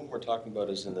So the boom we're talking about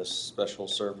is in the special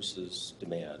services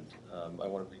demand. I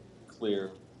want to be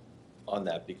clear on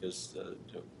that because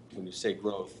when you say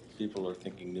growth, people are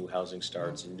thinking new housing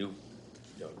starts and new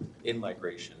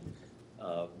in-migration.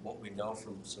 What we know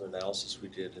from some analysis we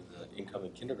did in the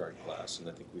incoming kindergarten class, and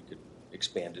I think we could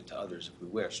expand it to others if we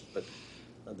wished, but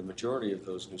the majority of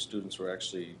those new students were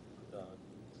actually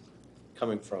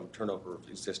coming from turnover of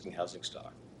existing housing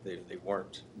stock. They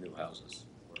weren't new houses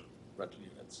or rental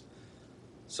units.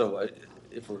 So I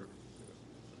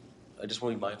just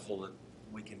want to be mindful that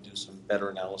we can do some better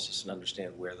analysis and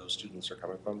understand where those students are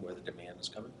coming from, where the demand is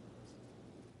coming.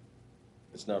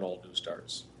 It's not all new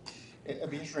starts. It'd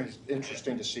be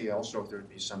interesting to see also if there'd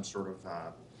be some sort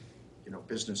of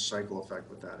business cycle effect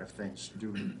with that. If things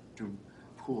do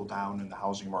cool down in the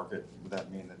housing market, would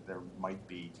that mean that there might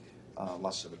be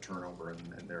less of a turnover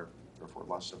and therefore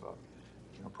less of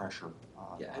a pressure?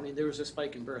 Yeah, I mean, there was a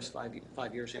spike in births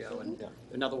 5 years ago, and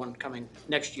another one coming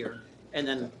next year, and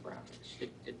then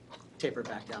it tapered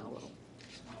back down a little.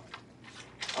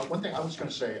 One thing I was going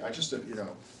to say, I just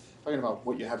talking about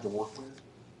what you have to work with.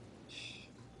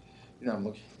 I'm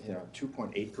looking,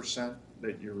 2.8%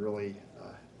 that you really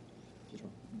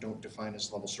don't define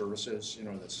as level services.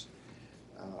 That's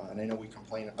and I know we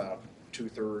complain about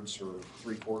 2/3 or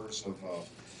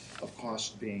 3/4 of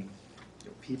costs being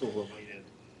people related.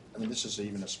 I mean, this is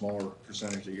even a smaller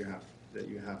percentage that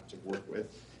you have to work with.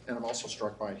 And I'm also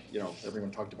struck by,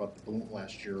 everyone talked about the boom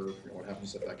last year, what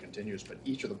happens if that continues, but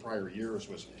each of the prior years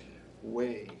was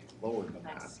way lower than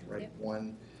that, right?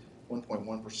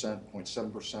 1.1%,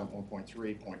 0.7%,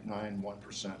 1.3, 0.9,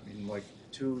 1%. I mean, like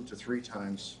 2 to 3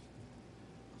 times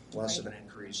less of an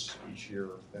increase each year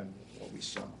than what we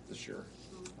saw this year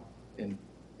in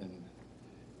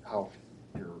how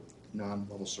your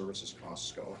non-level services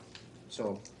costs go.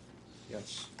 So, yeah,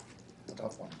 it's a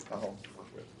tough one to work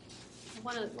with.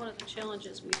 One of the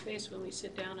challenges we face when we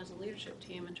sit down as a leadership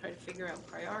team and try to figure out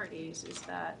priorities is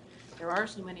that there are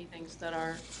so many things that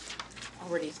are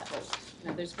already settled.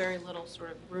 There's very little sort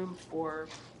of room for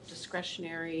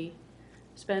discretionary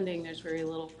spending. There's very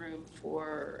little room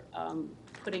for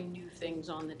putting new things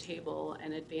on the table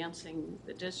and advancing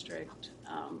the district.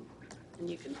 And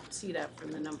you can see that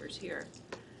from the numbers here.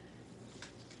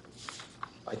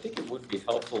 I think it would be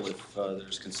helpful if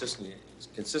there's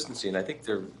consistency, and I think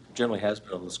there generally has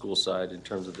been on the school side in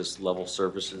terms of this level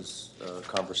services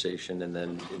conversation and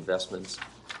then investments.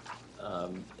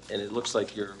 And it looks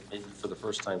like you're maybe for the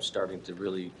first time starting to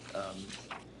really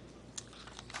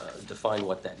define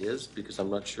what that is, because I'm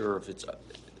not sure if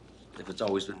it's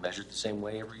always been measured the same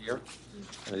way every year.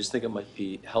 And I just think it might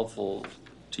be helpful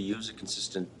to use a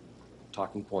consistent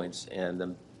talking points and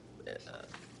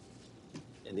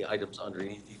the items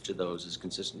underneath each of those is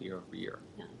consistent year over year.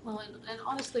 Yeah, well, and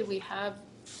honestly, we have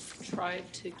tried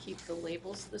to keep the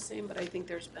labels the same, but I think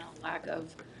there's been a lack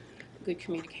of good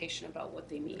communication about what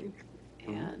they mean.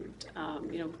 And,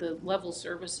 the level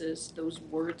services, those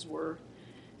words were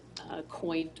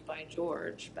coined by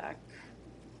George back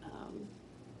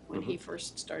when he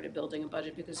first started building a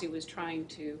budget, because he was trying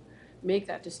to make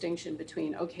that distinction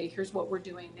between, okay, here's what we're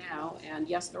doing now, and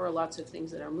yes, there are lots of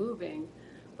things that are moving,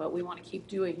 but we want to keep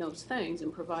doing those things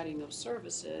and providing those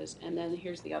services, and then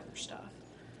here's the other stuff.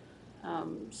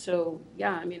 So,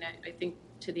 yeah, I mean, I think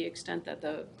to the extent that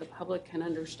the public can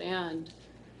understand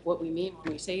what we mean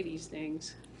when we say these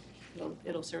things,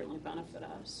 it'll certainly benefit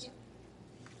us.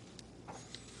 Yeah.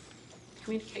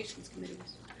 Communications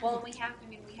committees. Well, we had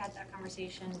that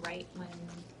conversation right when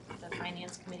the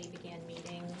finance committee began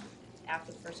meeting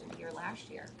after the first of the year last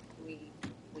year. We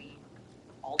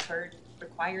altered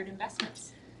required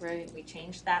investments. Right. We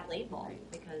changed that label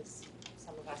because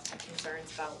some of us had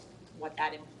concerns about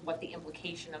what the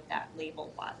implication of that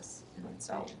label was. And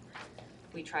so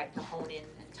we tried to hone in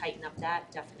and tighten up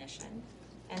that definition.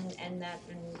 And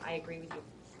I agree with you,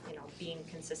 being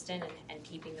consistent and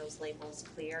keeping those labels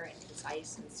clear and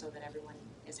concise, and so that everyone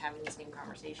is having the same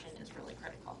conversation is really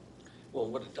critical. Well,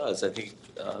 what it does, I think,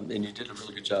 and you did a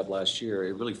really good job last year,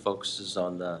 it really focuses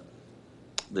on the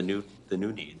new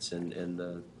needs, and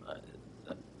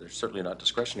they're certainly not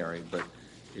discretionary, but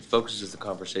it focuses the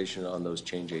conversation on those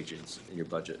change agents in your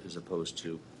budget as opposed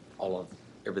to all of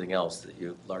everything else that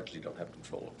you largely don't have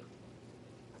control over.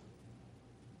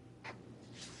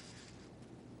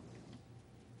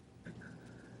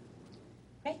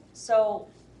 Okay, so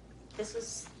this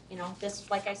is,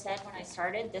 like I said when I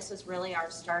started, this is really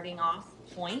our starting off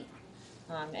point.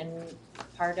 And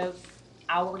part of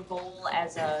our goal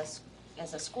as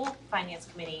a school finance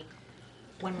committee,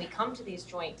 when we come to these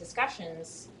joint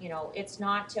discussions, it's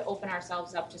not to open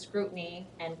ourselves up to scrutiny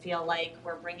and feel like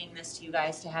we're bringing this to you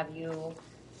guys to have you,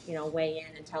 weigh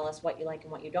in and tell us what you like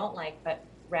and what you don't like, but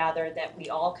rather that we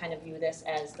all kind of view this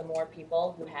as the more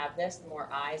people who have this, the more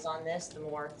eyes on this, the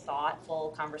more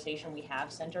thoughtful conversation we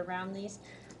have centered around these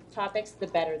topics, the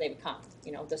better they become.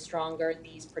 The stronger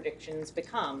these predictions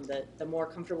become, the more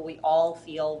comfortable we all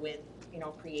feel with,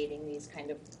 creating these kind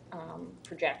of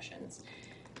projections.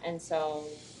 And so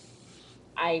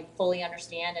I fully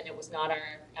understand, and it was not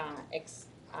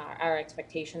our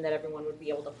expectation that everyone would be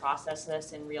able to process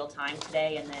this in real time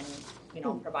today and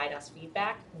then, provide us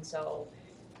feedback. And so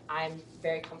I'm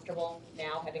very comfortable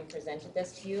now having presented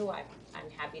this to you. I'm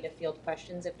happy to field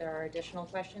questions if there are additional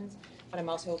questions, but I'm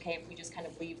also okay if we just kind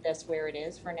of leave this where it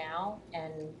is for now,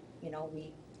 and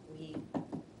we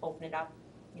open it up,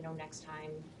 next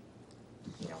time,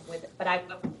 with, but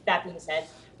that being said,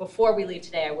 before we leave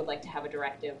today, I would like to have a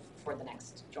directive for the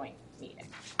next joint meeting.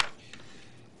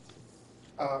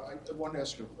 I want to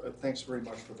ask you, thanks very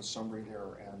much for the summary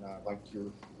there, and I like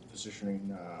your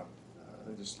positioning.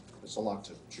 There's a lot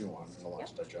to chew on and a lot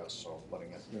to digest, so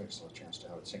letting it give us a chance to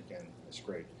have it sink in is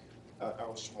great. I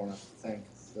also want to thank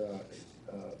the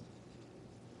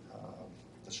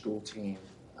school team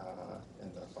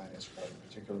and the finance department in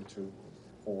particular too,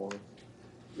 for,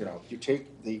 you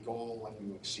take the goal and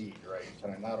you exceed, right?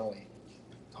 Kind of not only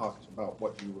talked about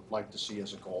what you would like to see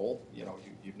as a goal, you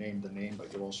named the name,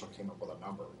 but you also came up with a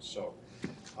number. So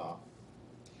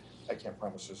I can't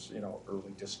promise us,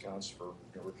 early discounts for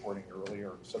reporting early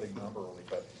or setting the number early,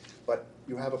 but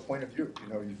you have a point of view.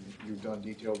 You've done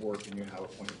detailed work and you have a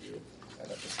point of view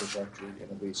and a trajectory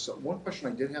and at least. So one question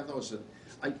I did have though is that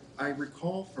I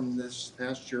recall from this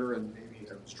past year, and maybe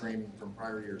I was training from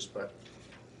prior years, but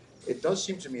it does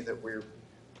seem to me that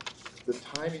the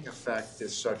timing effect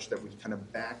is such that we kind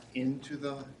of back into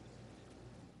the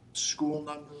school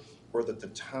number, or that the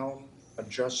town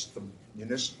adjusts the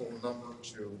municipal number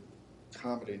to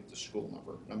accommodate the school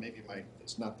number. Now maybe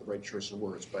it's not the right choice of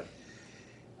words, but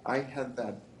I had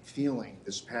that feeling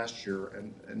this past year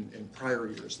and in prior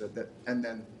years that and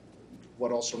then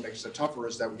what also makes it tougher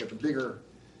is that we get the bigger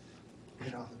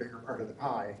part of the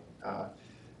pie,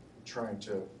 trying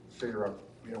to figure out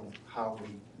how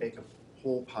we make a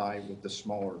whole pie with the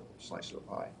smaller slice of the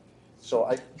pie. So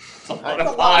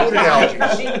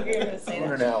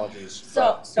analogies.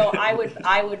 So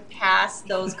I would pass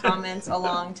those comments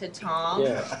along to Tom.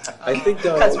 Yeah, I think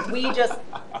because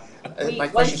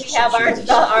once we have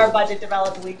our budget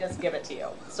developed, we just give it to you.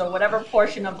 So whatever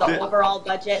portion of the overall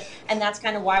budget, and that's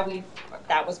kind of why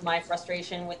that was my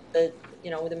frustration with the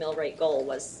with the mill rate goal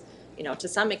was, to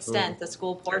some extent, the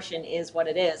school portion is what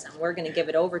it is, and we're going to give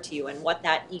it over to you. And what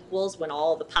that equals when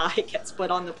all the pie gets put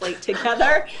on the plate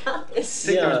together is...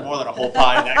 I think there's more than a whole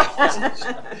pie in that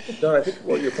conversation. No, I think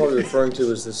what you're probably referring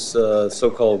to is this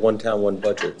so-called one town, one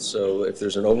budget. So if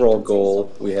there's an overall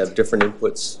goal, we have different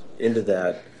inputs into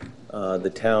that.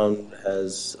 The town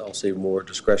has, I'll say, more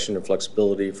discretion and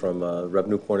flexibility from a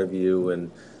revenue point of view,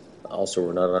 and also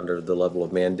we're not under the level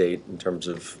of mandate in terms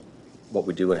of what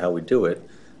we do and how we do it.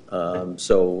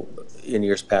 So in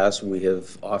years past, we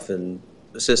have often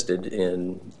assisted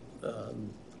in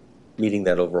meeting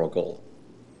that overall goal.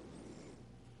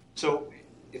 So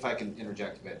if I can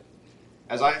interject a bit,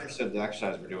 as I understood the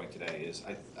exercise we're doing today is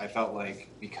I felt like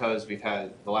because we've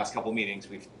had the last couple of meetings,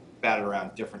 we've batted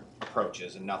around different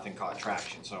approaches and nothing caught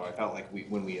traction. So I felt like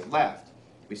when we had left,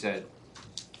 we said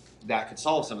that could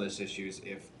solve some of those issues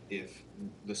if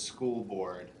the school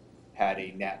board had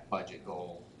a net budget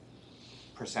goal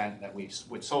percent that we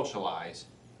would socialize,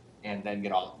 and then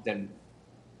then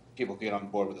people could get on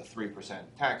board with a 3%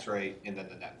 tax rate and then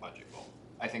the net budget goal.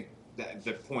 I think that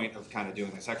the point of kind of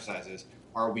doing this exercise is,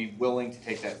 are we willing to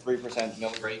take that 3%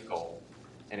 mill rate goal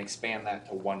and expand that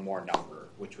to one more number,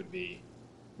 which would be,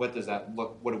 what does that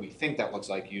look, what do we think that looks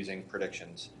like using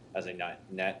predictions as a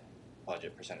net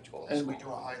budget percentage goal? And we do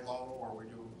a high-low, or we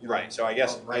do... Right, so I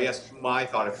guess my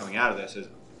thought of coming out of this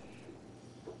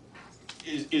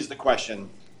is the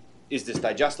question, is this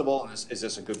digestible, and is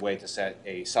this a good way to set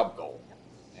a sub-goal?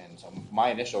 And so my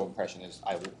initial impression is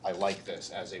I like this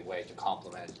as a way to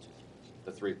complement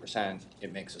the 3%.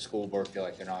 It makes the school board feel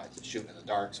like they're not shooting in the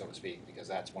dark, so to speak, because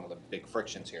that's one of the big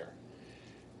frictions here.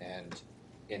 And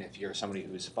if you're somebody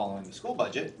who's following the school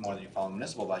budget more than you follow the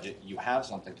municipal budget, you have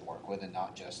something to work with and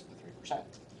not just the 3%.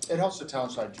 It helps the town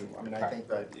side too. I mean, I think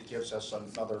that it gives us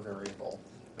another variable,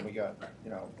 and we got,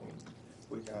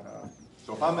 we got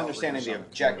So if I'm understanding the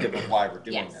objective of why we're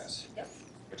doing Yes. this,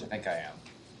 which I think I am,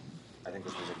 I think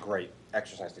this was a great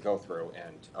exercise to go through,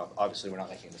 and obviously we're not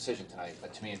making a decision tonight,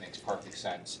 but to me it makes perfect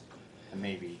sense. And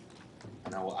maybe, I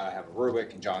know I have a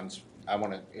rubric, and John's, I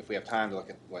want to, if we have time to look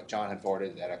at what John had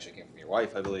forwarded, that actually came from your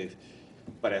wife, I believe.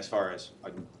 But as far as,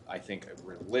 I think a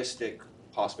realistic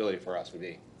possibility for us would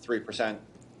be 3%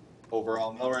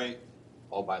 overall mill rate.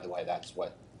 Oh, by the way, that's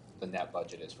what the net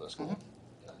budget is for the school. Mm-hmm.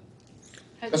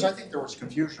 Because I think there was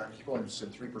confusion. People have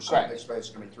said 3%. They expect it's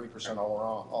going to be 3%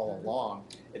 all along.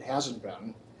 It hasn't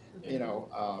been,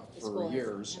 for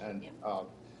years, and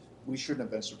we shouldn't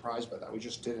have been surprised by that. We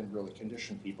just didn't really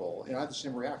condition people. I had the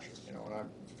same reaction, and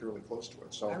I'm fairly close to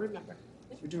it. So I remember.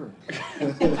 You do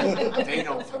remember. They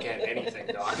don't forget anything,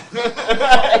 Doc.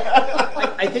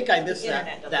 I think I missed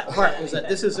that part. Was that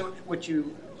this is what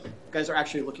you guys are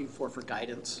actually looking for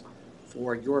guidance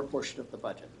for your portion of the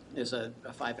budget is a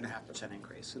 5.5%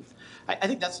 increase. And I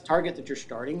think that's the target that you're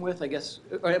starting with, I guess.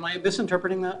 Or am I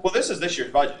misinterpreting that? Well, this is this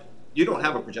year's budget. You don't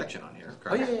have a projection on here, Oh,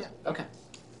 correct? yeah. Okay.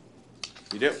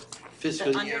 You do?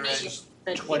 Fiscal year Underneath ends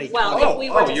the- 2020. Well, if we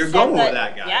were to you're set going the- with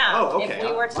that guy. Yeah, Oh, okay. if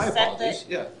we were to My set the, apologies.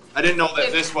 Yeah. I didn't know that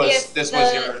If- this was if this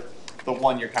was the- the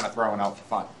one you're kind of throwing out for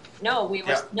fun. no, we were,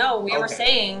 Yeah. no, we were Okay.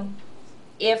 saying,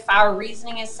 if our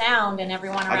reasoning is sound and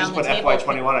everyone I around just the put table.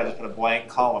 FY21. I just put a blank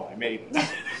column. I made it.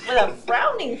 With a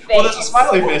frowning face. Well, there's a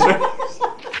smiley face,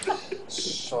 right?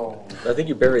 So, I think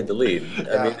you buried the lead. I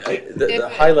Yeah. mean, the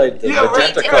highlight, the Yeah, right.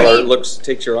 magenta Right. color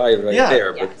takes your eye right Yeah.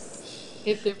 there, but Yes.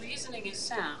 If the reasoning is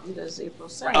sound, as April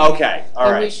said. Okay. All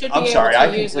then right. we should I'm be sorry. I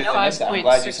able to use a completely missed that. I'm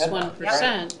glad you said that.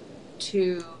 5.61%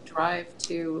 to drive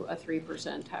to a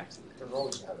 3% tax increase. they're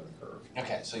always ahead of the curve.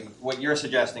 Okay, so what you're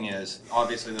suggesting is,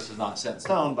 obviously this is not set in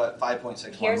stone, but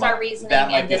 5.61. Here's our reasoning, that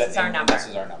might and be this the- is our and number. This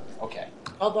is our number, okay.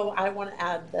 Although I want to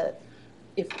add that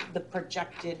if the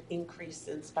projected increase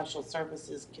in special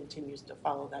services continues to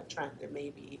follow that trend, there may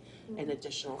be an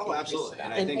additional Oh, increase. absolutely,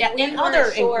 and I And, think- Yeah, we and weren't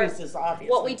other sure increases, obviously.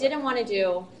 What we didn't want to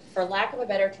do, for lack of a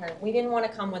better term, we didn't want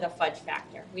to come with a fudge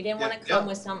factor. We didn't want to Yeah, come yeah.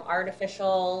 with some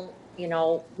artificial,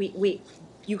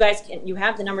 you guys you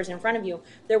have the numbers in front of you.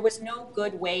 There was no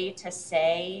good way to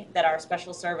say that our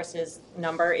special services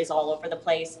number is all over the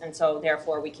place, and so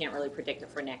therefore we can't really predict it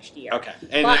for next year. Okay,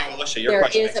 and But Alicia, your there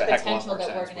question is makes a a heck of a lot potential more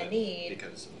that we're sense gonna with- need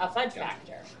because A fudge yeah.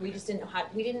 factor. We just didn't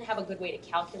have a good way to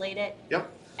calculate it. Yep.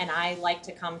 And I like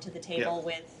to come to the table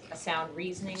with a sound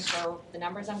reasoning for the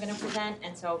numbers I'm gonna present,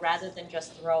 and so rather than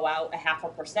just throw out a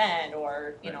 0.5%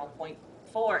 or,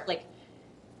 0.4, like,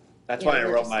 That's Yeah, why I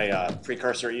we're wrote just- my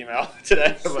precursor email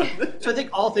today. So I think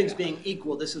all things being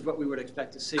equal, this is what we would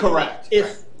expect to see. Correct.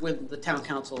 If, when the town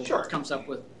council Sure. comes up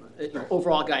with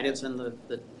overall guidance and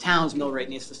the town's mill rate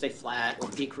needs to stay flat or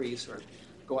decrease or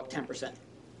go up 10%,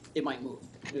 it might move,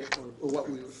 or what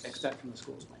we would expect from the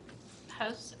schools might.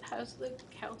 Has the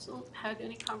council had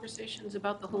any conversations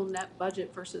about the whole net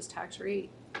budget versus tax rate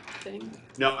thing?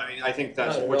 No, I mean, I think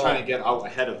that's, Not at we're all. trying to get out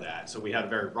ahead of that, so we had a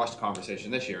very rushed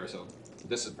conversation this year, so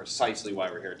this is precisely why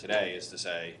we're here today, is to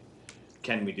say,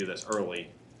 can we do this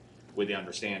early with the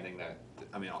understanding that,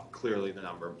 I mean, clearly the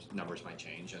numbers might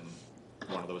change, and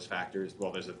one of those factors,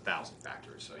 well, there's 1,000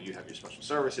 factors, so you have your special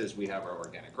services, we have our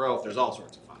organic growth, there's all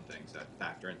sorts of fun things that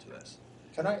factor into this.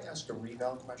 Can I ask a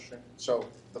reval question? So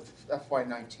the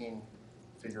FY19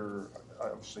 figure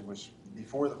obviously was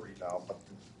before the reval, but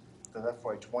the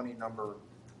FY20 number,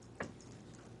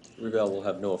 reval will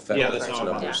have no effect Yeah, on that's those not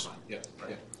numbers. yeah,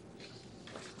 yeah.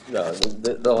 No,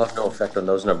 they'll have no effect on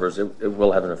those numbers. It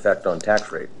will have an effect on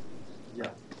tax rate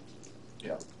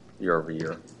yeah, year over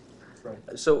year. right.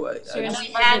 So So your and net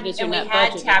we budget had, is your and we net had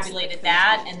budget. tabulated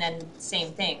that, and then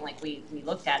same thing, like we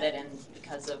looked at it, and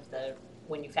because of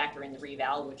when you factor in the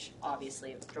reval, which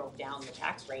obviously drove down the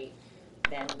tax rate,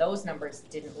 then those numbers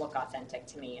didn't look authentic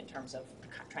to me in terms of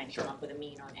trying to come up with a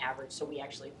mean on average, so we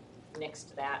actually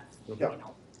nixed that, Yeah.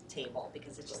 table,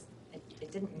 because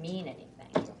it didn't mean anything.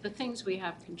 The things we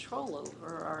have control over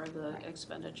are the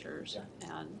expenditures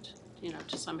and,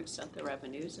 to some extent, the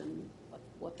revenues and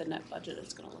what the net budget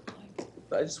is gonna look like.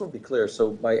 I just want to be clear. So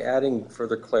by adding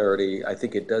further clarity, I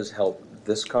think it does help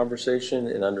this conversation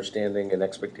in understanding and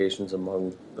expectations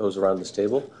among those around this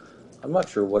table. I'm not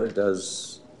sure what it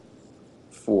does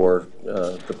for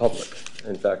the public.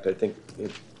 In fact, I think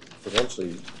it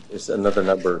potentially is another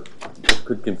number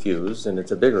could confuse, and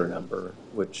it's a bigger number,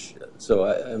 so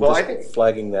I'm Well, I just think-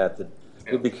 flagging that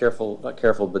we'll be careful, not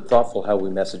careful, but thoughtful how we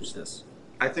message this.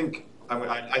 I think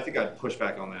I'd push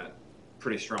back on that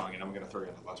pretty strong, and I'm gonna throw you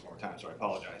on the bus one more time, so I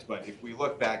apologize, but if we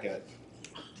look back at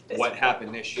what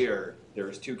happened this year, there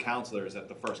was 2 counselors that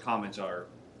the first comments are,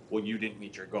 well, you didn't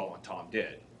meet your goal and Tom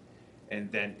did.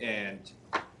 And then,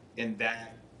 and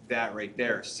that right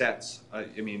there sets, I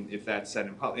mean, if that's said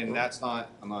in public, and that's not,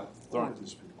 I'm not throwing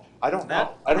these people. I don't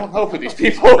know who these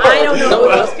people are. I don't know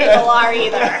who those people are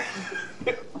either.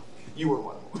 You were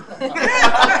one of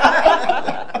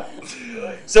them.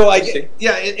 So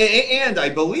and I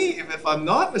believe, if I'm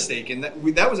not mistaken,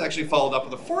 that was actually followed up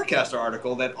with a forecaster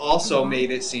article that also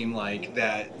made it seem like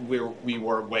that we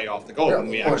were way off the goal when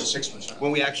we Or actually 6%.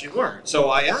 when we actually weren't. So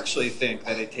I actually think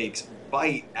that it takes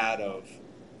bite out of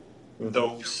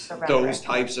those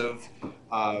types of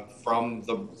from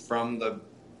the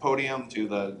podium to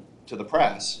the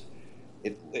press.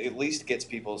 It at least gets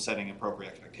people setting appropriate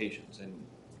expectations, and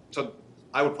so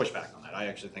I would push back on that. I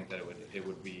actually think that it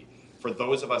would be, for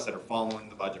those of us that are following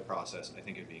the budget process, I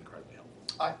think it'd be incredibly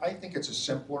helpful. I think it's a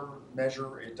simpler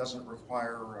measure. It doesn't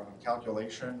require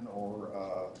calculation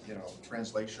or,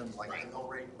 translation like the mill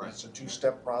rate. It's a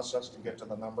two-step process to get to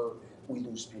the number. We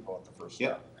lose people at the first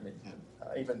step. I mean,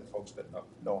 even the folks that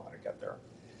know how to get there.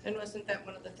 And wasn't that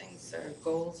one of the things, our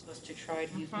goals was to try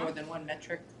to use more than one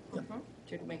metric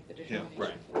to make the determination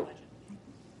right. for the budget?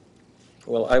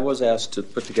 Well, I was asked to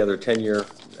put together a 10-year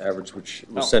average, which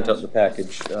was sent out in the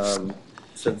package.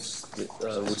 Since we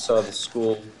saw the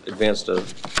school advanced a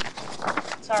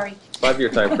Sorry. 5-year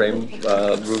time frame,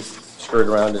 Ruth scurried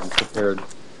around and prepared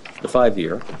the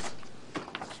 5-year.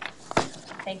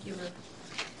 Thank you,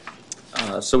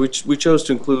 Ruth. So we chose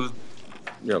to include,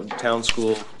 town,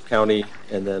 school, county,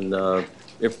 and then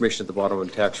information at the bottom on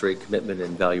tax rate, commitment,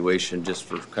 and valuation, just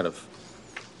for kind of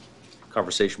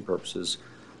conversation purposes.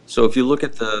 So if you look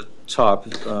at the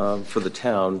top for the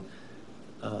town,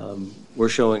 we're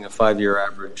showing a 5-year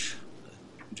average,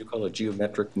 would you call it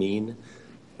geometric mean,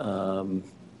 on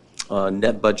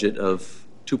net budget of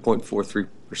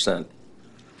 2.43%.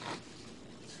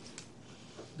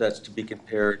 That's to be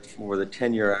compared for the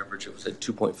 10-year average, it was at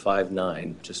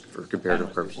 2.59, just for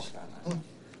comparative purposes.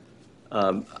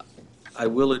 I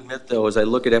will admit, though, as I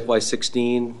look at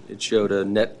FY16, it showed a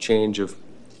net change of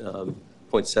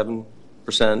 0.7%,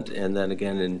 and then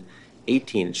again in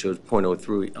 18, it shows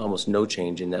 0.03, almost no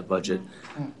change in that budget.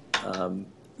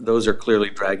 Those are clearly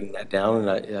dragging that down,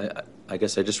 and I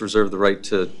guess I just reserve the right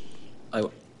to,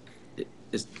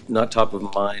 it's not top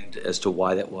of mind as to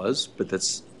why that was, but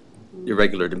that's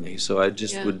irregular to me. So I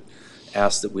just would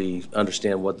ask that we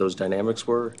understand what those dynamics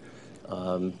were,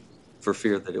 for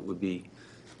fear that it would be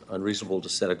unreasonable to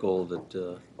set a goal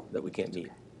that we can't meet.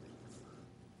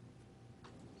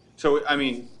 So, I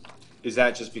mean, is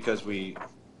that because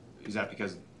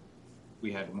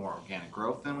we had more organic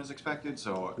growth than was expected?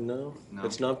 So No, No.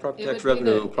 it's non-property It would tax be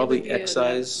revenue, it would probably be a net-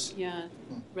 excise, Yeah,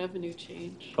 revenue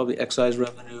change. probably excise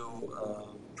revenue,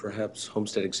 perhaps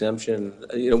homestead exemption.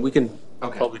 We can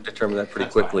Okay. probably determine that pretty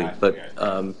That's fine. quickly, I- but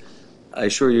yeah. I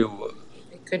assure you,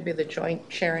 It could be the joint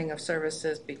sharing of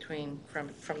services between,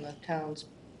 from the town's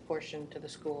portion to the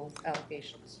school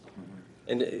allocations.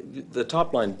 and the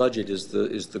top line budget is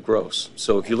the gross.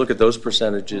 So if you look at those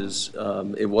percentages,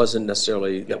 it wasn't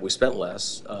necessarily that we spent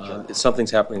less. It's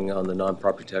something's happening on the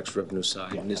non-property tax revenue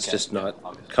side, and it's just not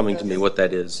coming to me what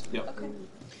that is.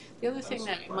 The other thing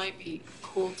that might be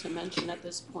cool to mention at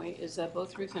this point is that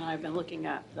both Ruth and I have been looking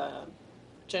at the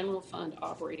general fund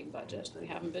operating budget. We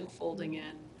haven't been folding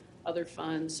in other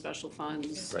funds, special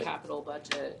funds, Right. capital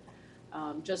budget.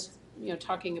 Just,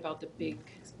 talking about the big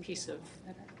piece of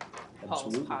Paul's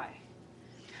Absolutely. pie.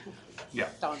 Yeah.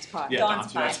 Don's pie. Yeah,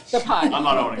 Don's pie. The pie. I'm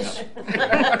not owning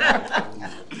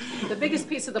that. The biggest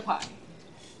piece of the pie.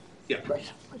 Yeah.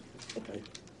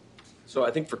 So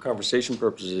I think for conversation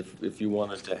purposes, if you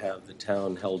wanted to have the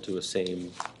town held to a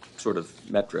same sort of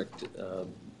metric,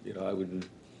 I would be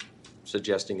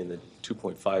suggesting in the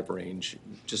 2.5 range,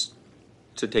 just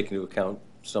to take into account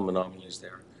some anomalies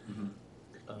there.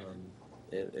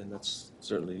 And that's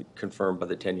certainly confirmed by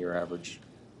the 10-year average.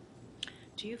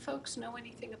 Do you folks know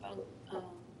anything about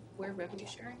where revenue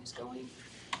sharing is going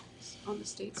on the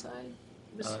state side?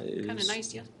 It was It kind of is-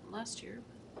 nice last year.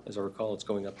 As I recall, it's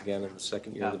going up again in the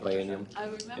second year of the biennium. I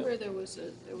remember there was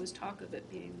talk of it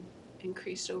being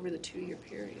increased over the 2-year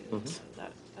period, so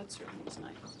that certainly was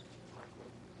nice.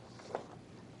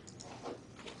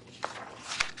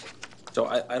 So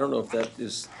I don't know if that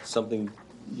is something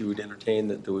you would entertain,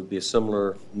 that there would be a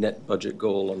similar net budget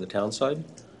goal on the town side?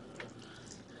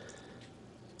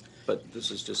 But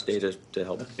this is just data to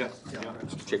help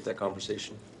shape that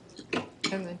conversation.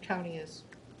 And the county is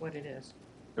what it is.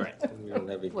 Right. We don't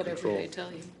have any Whatever control. they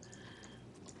tell you.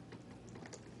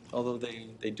 Although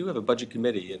they do have a budget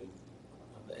committee, and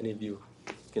any of you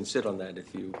can sit on that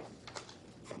if you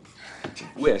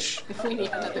wish. If we need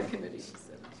another committee.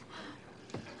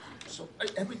 So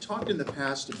have we talked in the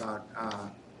past about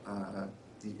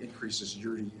the increases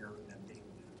year to year and being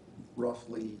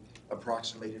roughly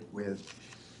approximated with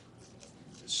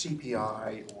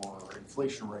CPI or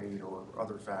inflation rate or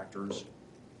other factors?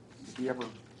 Did we ever,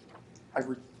 I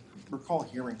recall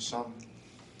hearing some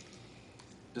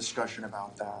discussion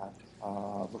about that,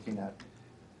 looking at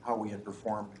how we had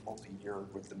performed multi-year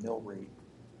with the mill rate.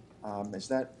 Does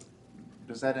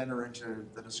that enter into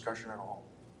the discussion at all?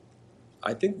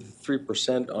 I think the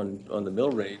 3% on the mill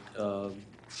rate,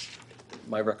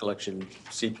 my recollection,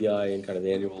 CPI and kind of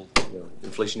the annual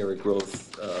inflationary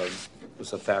growth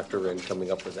was a factor in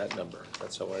coming up with that number.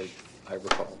 That's how I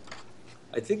recall.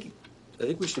 I think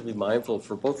we should be mindful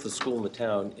for both the school and the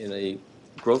town, in a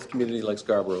growth community like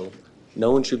Scarborough,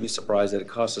 no one should be surprised that it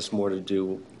costs us more to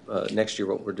do next year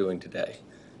what we're doing today.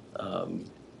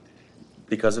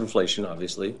 Because of inflation,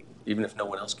 obviously, even if no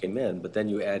one else came in, but then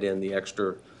you add in the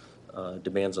extra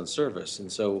demands on service.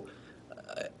 And so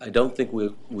I don't think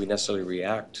we necessarily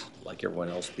react like everyone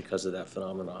else because of that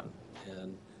phenomenon.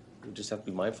 And we just have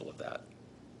to be mindful of that.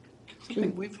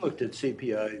 We've looked at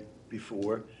CPI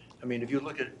before. I mean, if you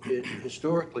look at it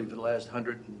historically for the last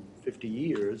 150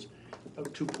 years,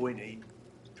 about 2.8,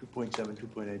 2.7,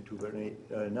 2.8,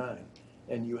 2.89.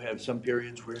 And you have some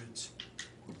periods where it's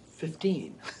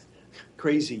 15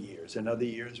 crazy years and other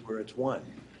years where it's 1.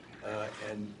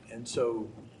 And so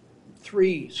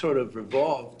 3 sort of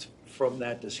revolved from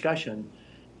that discussion,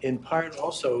 in part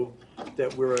also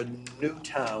that we're a new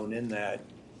town in that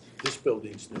this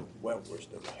building's new, Wentworth's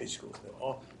new, high school's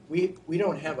new. We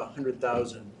don't have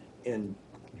 100,000 in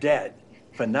debt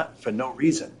for no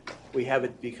reason. We have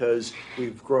it because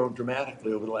we've grown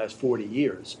dramatically over the last 40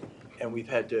 years, and we've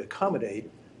had to accommodate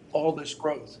all this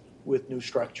growth with new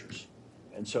structures.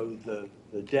 And so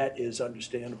the debt is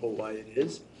understandable why it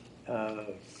is.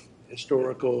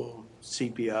 Historical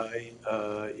CPI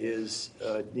is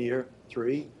near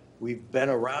 3. We've been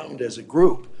around as a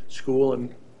group, school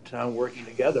and town working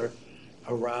together,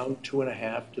 around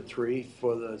 2.5 to 3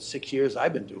 for the 6 years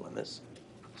I've been doing this.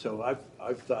 So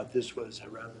I've thought this was a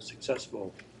rather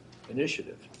successful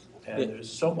initiative. And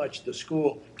there's so much the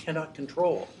school cannot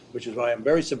control, which is why I'm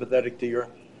very sympathetic to your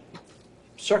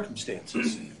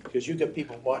circumstances, because you get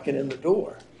people walking in the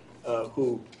door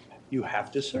who you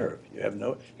have to serve. You have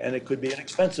no, and it could be an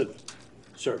expensive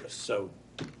service. So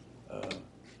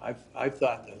I've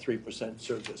thought that 3%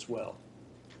 served us well.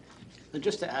 And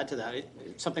just to add to that,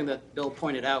 something that Bill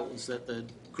pointed out was that the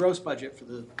gross budget for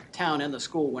the town and the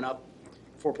school went up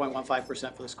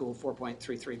 4.15% for the school,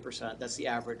 4.33%. That's the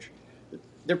average.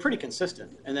 They're pretty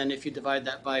consistent. And then if you divide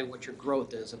that by what your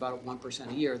growth is, about 1%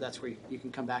 a year, that's where you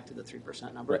can come back to the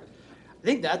 3% number. Right. I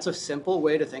think that's a simple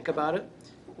way to think about it.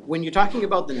 When you're talking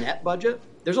about the net budget,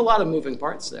 there's a lot of moving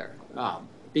parts there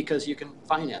because you can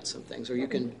finance some things or you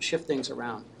can shift things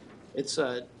around. It's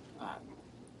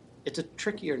a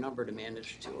trickier number to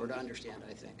manage to or to understand,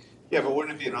 I think. Yeah, but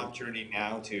wouldn't it be an opportunity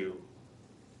now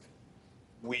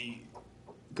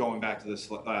going back to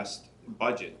this last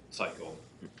budget cycle,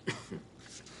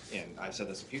 and I've said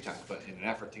this a few times, but in an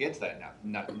effort to get to that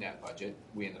net budget,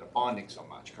 we ended up bonding so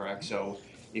much, correct? So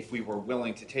if we were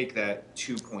willing to take that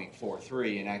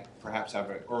 2.43 and perhaps have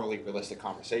an early realistic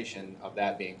conversation of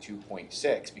that being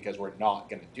 2.6, because we're not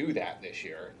going to do that this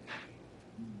year,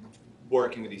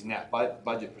 working with these net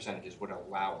budget percentages would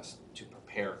allow us to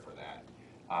prepare for that.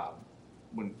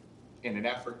 When in an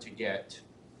effort to get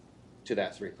to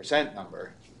that 3%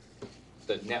 number,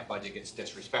 the net budget gets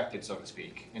disrespected, so to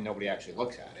speak, and nobody actually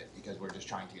looks at it because we're just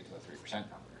trying to get to the 3%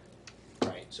 number,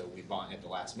 right? So we bond at the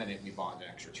last minute, we bond an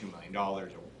extra $2 million or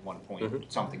 1 point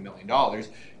something million dollars,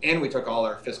 and we took all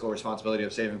our fiscal responsibility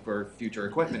of saving for future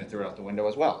equipment and threw it out the window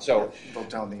as well. So, Go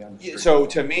down the end. so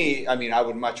to me, I mean, I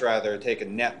would much rather take a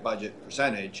net budget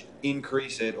percentage,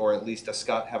 increase it, or at least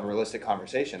have a realistic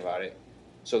conversation about it,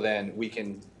 so then we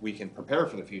can prepare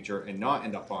for the future and not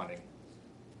end up bonding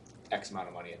X amount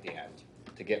of money at the end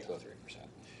to get to the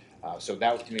 3%. So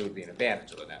that to me would be an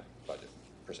advantage of the net budget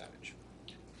percentage.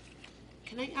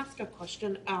 Can I ask a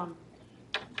question?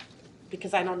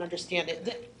 Because I don't understand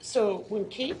it. So when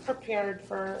Kate prepared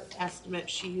for estimate,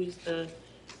 she used the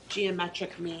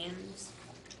geometric means,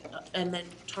 and then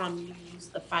Tom, you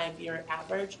used the 5-year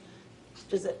average.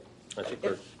 Does it? I think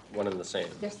they're one and the same.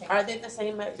 Are they the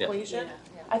same equation? Yeah.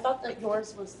 I thought that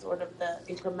yours was sort of the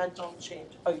incremental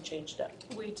change. Oh, you changed it.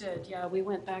 We did, yeah, we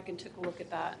went back and took a look at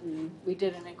that, and we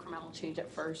did an incremental change at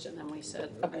first, and then we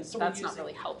said, Okay, so that's not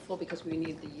really helpful because we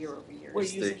need the year over year. We're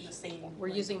using the same. We're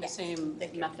using the same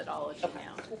Thank you. methodology Okay.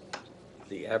 now,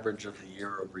 The average of the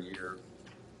year-over-year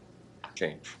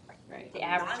change. right? The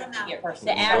average of the year, Person.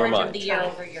 the average of the much.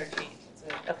 year-over-year change.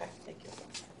 Okay, thank you.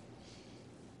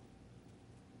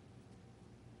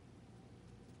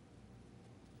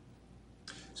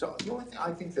 So the only thing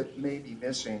I think that may be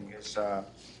missing is,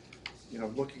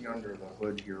 looking under the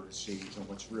hood here to see,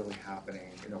 what's really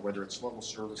happening, whether it's level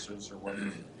services or whether,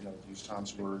 to use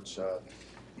Tom's words,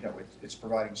 it's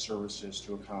providing services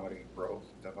to accommodate growth,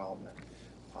 development.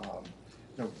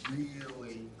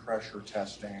 Really pressure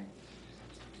testing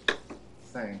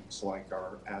things like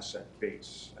our asset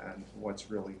base and what's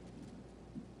really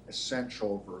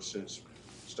essential versus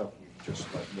stuff we just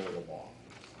let roll along.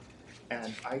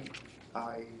 And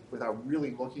I, without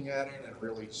really looking at it and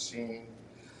really seeing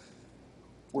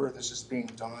where this is being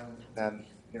done, then,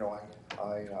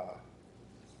 I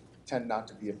tend not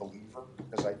to be a believer,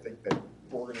 because I think that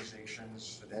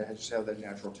organizations that just have that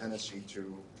natural tendency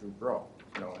to grow,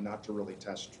 and not to really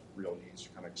test real needs,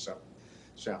 kind of accept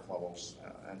staff levels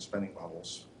and spending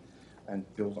levels and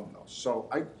build on those. So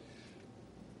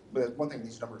but one thing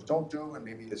these numbers don't do, and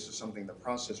maybe this is something the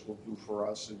process will do for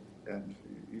us, and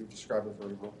you described a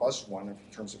very robust one in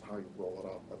terms of how you roll it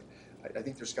up, but I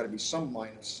think there's got to be some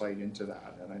line of sight into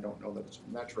that, and I don't know that it's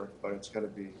a metric, but it's got to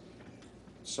be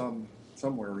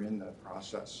somewhere in the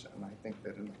process, and I think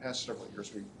that in the past several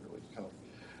years we've really kind of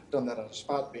done that on a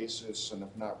spot basis and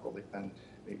have not really been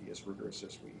maybe as rigorous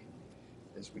as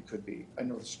we could be. I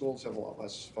know the schools have a lot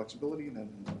less flexibility than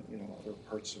other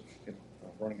parts of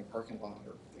running a parking lot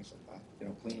or things like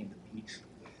that, cleaning the beach.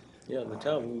 Yeah, in the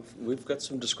town, we've got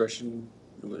some discretion.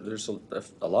 There's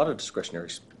a lot of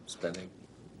discretionary spending.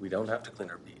 We don't have to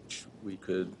clean our beach. We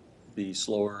could be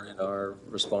slower in our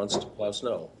response to plow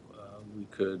snow. We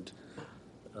could,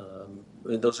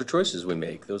 those are choices we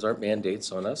make. Those aren't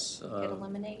mandates on us. Could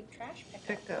eliminate trash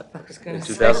pickup. I was going In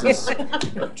to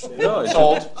 2000s. No,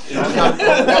 Sold.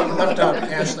 Left out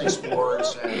canceling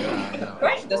sports and.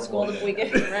 Right, the school, if we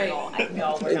get, Right.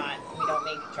 No, we're not, we don't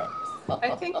make jokes.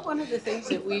 I think one of the things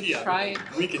that we've tried,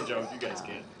 We can joke, you guys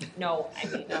can't. No, I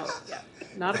mean, no, yeah,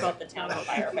 not about the town on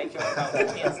fire if I joke about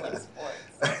canceling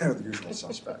sports. The usual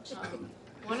suspects.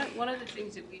 One of the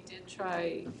things that we did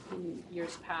try in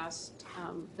years past,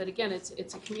 but again,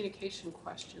 it's a communication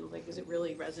question, like, is it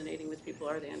really resonating with people,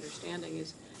 are they understanding,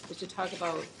 is to talk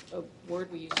about a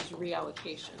word we use is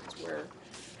reallocations, where,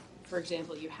 for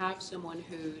example, you have someone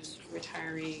who's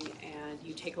retiring and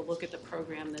you take a look at the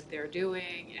program that they're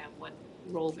doing and what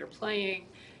role they're playing,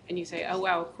 and you say, oh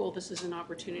wow, cool, this is an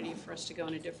opportunity for us to go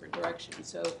in a different direction.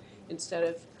 So instead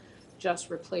of just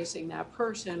replacing that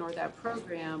person or that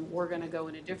program, we're going to go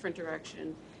in a different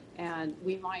direction, and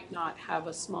we might not have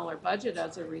a smaller budget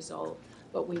as a result,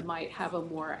 but we might have a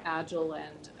more agile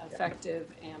and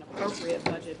effective and appropriate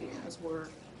budget because we're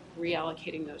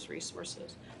reallocating those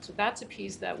resources. So that's a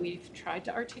piece that we've tried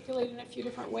to articulate in a few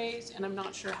different ways, and I'm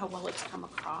not sure how well it's come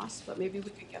across, but maybe we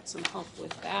could get some help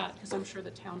with that, because I'm sure the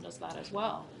town does that as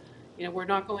well. We're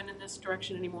not going in this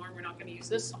direction anymore, we're not going to use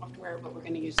this software, but we're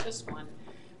going to use this one.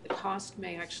 The cost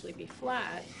may actually be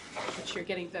flat, but you're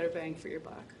getting better bang for your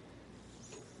buck.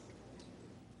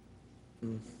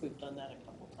 We've done that a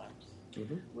couple times.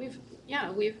 Mm-hmm.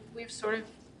 We've sort of,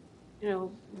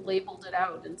 labeled it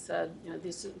out and said,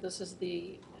 this is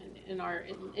the, in our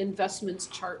investments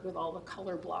chart with all the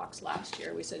color blocks last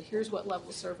year, we said, here's what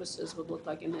level services would look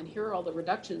like, and then here are all the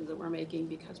reductions that we're making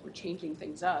because we're changing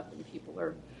things up, and people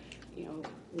are,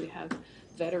 we have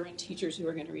veteran teachers who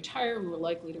are going to retire, and we're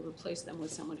likely to replace them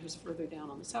with someone who's further down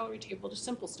on the salary table, just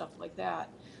simple stuff like that.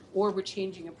 Or we're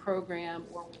changing a program,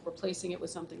 or replacing it with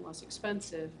something less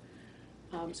expensive.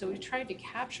 So we've tried to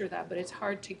capture that, but it's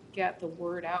hard to get the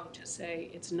word out to say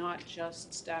it's not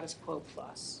just status quo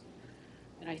plus.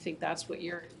 And I think that's what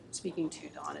you're speaking to,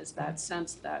 Dawn, is that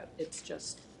sense that it's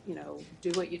just,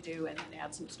 do what you do and then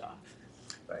add some stuff.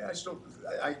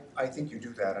 I think you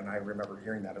do that, and I remember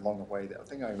hearing that along the way. The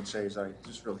thing I would say is I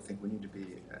just really think we need to be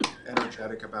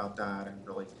energetic about that, and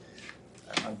really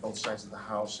on both sides of the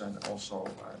house, and also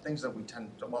things that we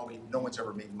tend to, no one's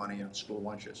ever made money on school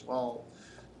lunches. Well,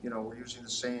 we're using the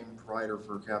same provider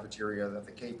for cafeteria that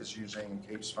the Cape is using, and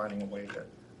Cape's finding a way to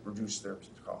reduce their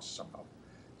costs somehow.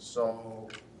 So.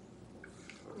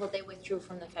 Well, they withdrew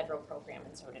from the federal program,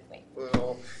 and so did we.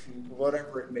 Well,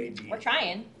 whatever it may be. We're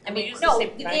trying. I mean, use no, the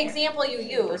same the example you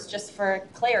use, just for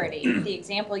clarity, the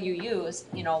example you use,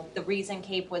 the reason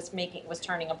Cape was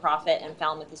turning a profit and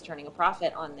Falmouth is turning a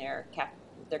profit on their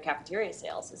cafeteria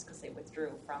sales is because they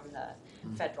withdrew from the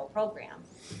federal program.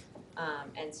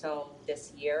 And so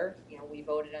this year, we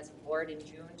voted as a board in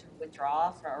June to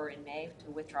withdraw, or in May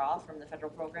to withdraw from the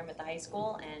federal program at the high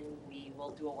school, and we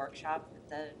will do a workshop at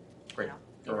the, in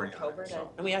October to.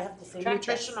 And we have the same Track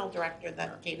nutritional director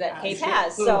that Kate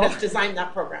has, who so. has designed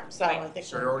that program, so Right. I think.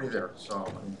 So you're already there,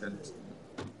 so that's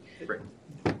great.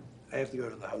 I have to go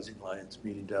to the Housing Alliance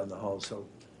meeting down the hall, so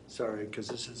sorry, because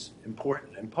this is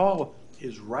important. And Paul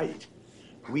is right.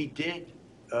 We did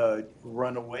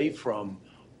run away from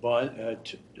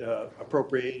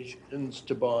appropriations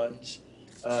to bonds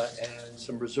and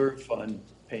some reserve fund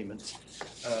payments.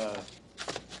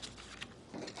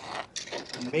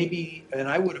 Maybe, and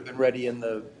I would have been ready in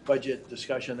the budget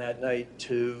discussion that night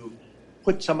to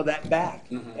put some of that back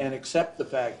and accept the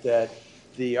fact that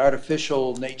the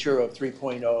artificial nature of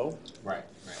 3.0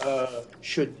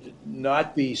 should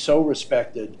not be so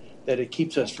respected that it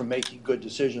keeps us from making good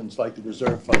decisions like the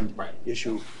reserve fund Right.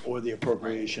 issue or the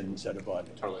appropriations that are on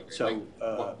it. Totally agree. So,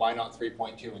 Like, why not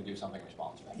 3.2 and do something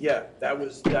responsible? yeah, that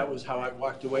was how I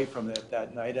walked away from it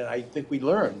that night, and I think we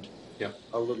learned Yep.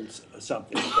 a little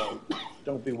something. So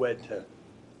don't be wed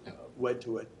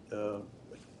to it.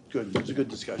 Good, it was a good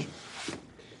discussion.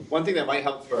 One thing that might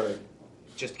help for,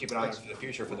 just to keep an eye on for the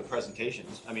future for the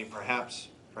presentations, I mean, perhaps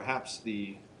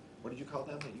the, what did you call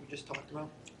them that you just talked about?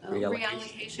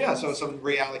 Reallocation. Yeah, so some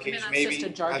reallocation, that's maybe, just a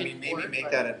jargon maybe word, make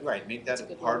but that, make that it's a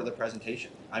good part word. of the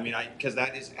presentation. I mean, because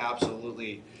that is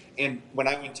absolutely, and when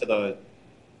I went to the,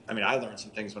 I mean, I learned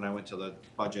some things when I went to the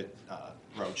budget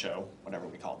roadshow, whatever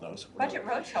we call those. Budget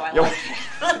roadshow, I like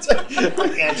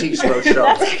it. Antiques Roadshow.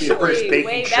 That's The actually British baking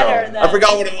way show. better than. I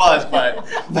forgot what it was, but.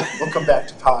 We'll come back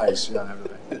to pies, yeah, and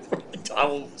everything. Tom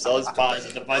will sell his pies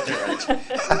at the budget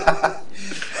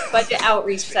roadshow. Budget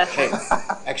outreach sessions.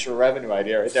 Extra revenue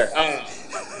idea right there.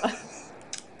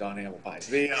 Don apple pies.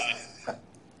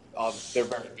 They're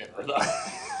very bitter though.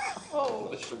 Oh.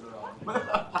 The sugar on them.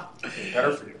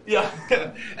 Better for you. Yeah.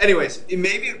 Anyways,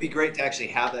 maybe it would be great to actually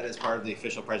have that as part of the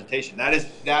official presentation.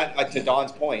 To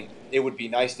Don's point, it would be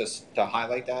nice to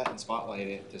highlight that and spotlight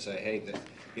it to say, hey, that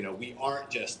we aren't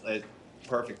just a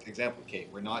perfect example, Kate.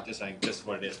 We're not just saying this is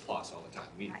what it is plus all the time.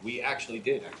 We actually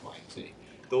did X, Y, and Z.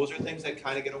 Those are things that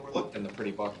kind of get overlooked in the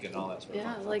pretty book and all that sort of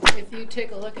Yeah, stuff. like if you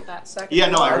take a look at that second. Yeah,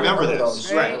 no, I part, remember those.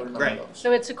 this. Right. Right.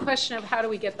 So it's a question of how do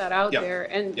we get that out Yep. there,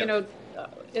 and Yep.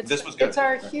 It's This was good. it's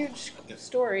our Right. huge Yep.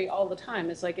 story all the time.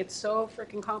 It's like it's so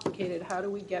freaking complicated. How do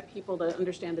we get people to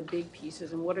understand the big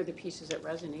pieces, and what are the pieces that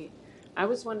resonate? I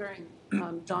was wondering,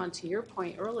 John, to your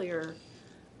point earlier,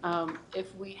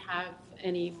 if we have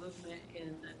any movement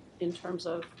in terms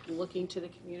of looking to the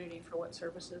community for what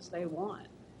services they want.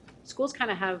 Schools kind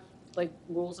of have like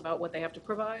rules about what they have to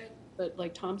provide, but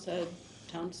like Tom said,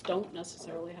 towns don't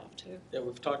necessarily have to. Yeah,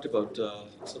 we've talked about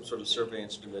some sort of survey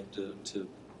instrument to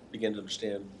begin to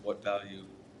understand what value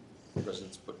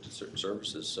residents put to certain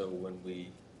services. So when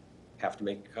we have to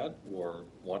make a cut or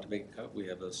want to make a cut, we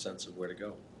have a sense of where to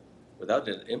go. Without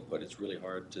that input, it's really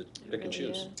hard to pick and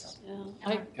choose. Is,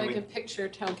 yeah. I can picture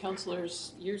town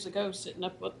councilors years ago sitting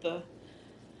up with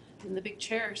in the big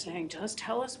chair saying, just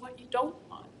tell us what you don't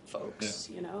want, folks.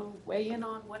 Weigh in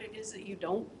on what it is that you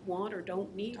don't want or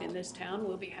don't need in this town.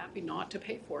 We'll be happy not to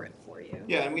pay for it for you.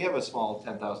 Yeah, and we have a small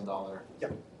 $10,000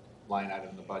 line item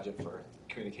in the budget for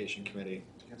communication committee.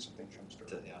 To get something jumped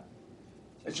To, yeah.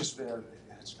 It's just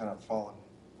it's kind of fallen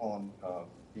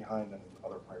behind in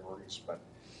other priorities, but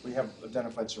we have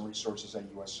identified some resources at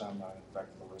US Sound. In fact,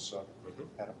 Larissa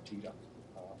had them teed up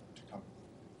to come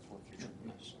for future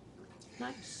meetings.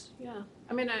 Nice, yeah.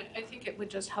 I mean, I think it would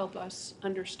just help us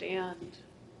understand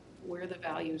where the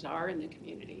values are in the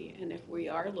community, and if we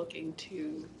are looking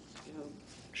to,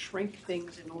 shrink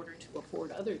things in order to afford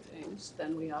other things,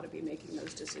 then we ought to be making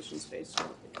those decisions based on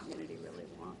what the community really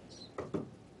wants or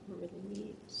really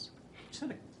needs. Just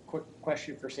had a quick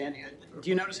question for Sandy. Do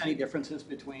you notice any differences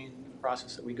between the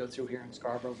process that we go through here in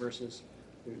Scarborough versus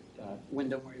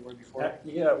Wyndham where you were before?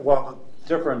 Yeah, well, the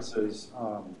difference is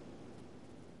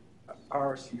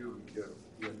RSU,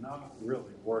 you're not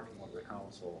really working with the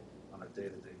council on a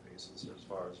day-to-day basis as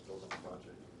far as building a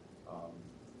budget.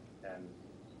 And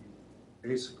you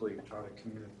basically try to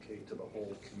communicate to the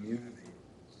whole community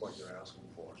what you're asking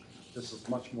for. This is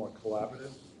much more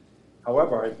collaborative.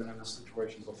 However, I've been in this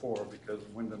situation before because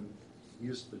Wyndham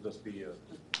used to just be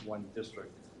one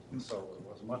district, so it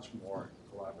was much more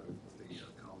collaborative with the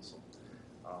council.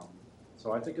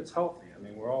 So I think it's healthy. I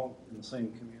mean, we're all in the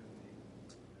same community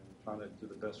and trying to do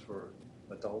the best for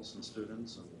adults and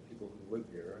students and people who live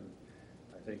here. And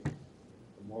I think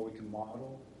the more we can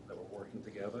model that we're working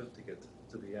together to get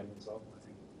to the end result, I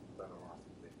think the better off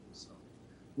we'll be. So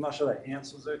I'm not sure that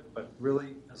answers it, but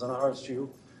really, as an RSU,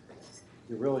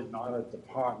 you're really not a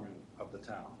department of the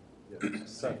town. You're a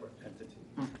separate entity.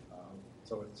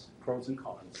 So it's pros and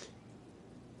cons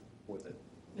with it.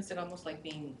 Is it almost like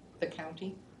being the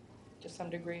county to some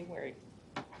degree where?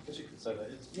 I guess you could say that.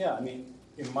 Yeah, I mean,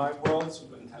 in my world,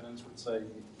 superintendents would say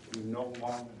you no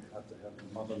longer have to have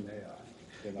a mother may I.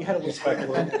 You had a respect.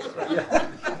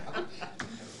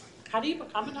 How do you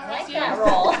become an I like RSU? that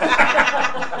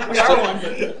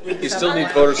role. You still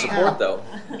need voter support, though.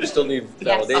 You still need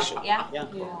Yes. validation. Yeah. Yeah.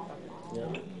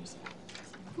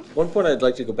 One point I'd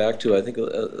like to go back to, I think,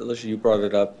 Alicia, you brought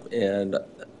it up, and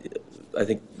I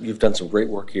think you've done some great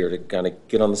work here to kind of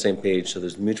get on the same page, so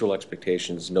there's mutual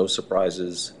expectations, no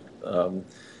surprises.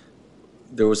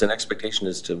 There was an expectation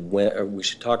as to when, or we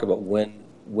should talk about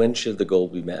when should the goal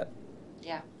be met?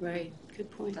 Yeah, Right, good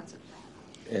point. that's it.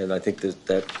 And I think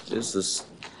that is this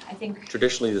I think,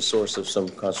 traditionally the source of some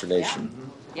consternation.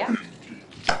 yeah,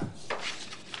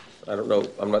 I don't know,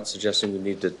 I'm not suggesting we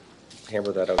need to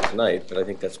hammer that out tonight, but I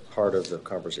think that's part of the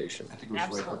conversation. I think we should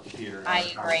wait for Peter to I have a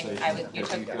agree. conversation. I would- you Because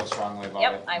took- you feel strongly about it.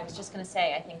 yep, I was just gonna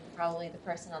say, I think probably the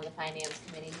person on the finance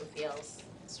committee who feels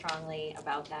strongly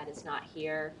about that is not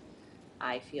here.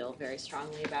 I feel very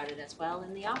strongly about it as well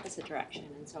in the opposite direction,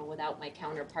 and so without my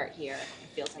counterpart here, it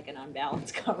feels like an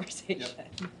unbalanced conversation.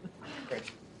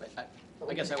 But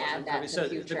we I guess can I wasn't add that privy. to So the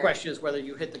future. question is whether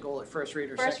you hit the goal at first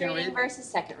read or First second reading read? versus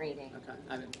second reading. Okay,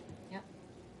 I mean. Yep.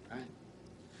 All right.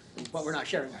 But we're not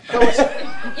sharing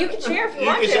that. You can share if you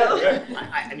want to.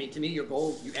 I mean, to me, your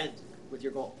goal, you end with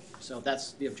your goal. So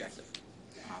that's the objective.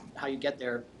 How you get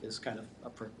there is kind of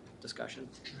up for discussion.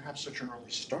 You have such an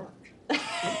early start.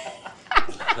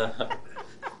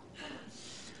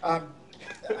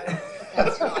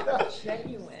 That's not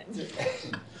genuine.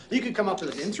 You could come up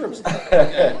with an interim step,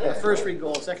 a first read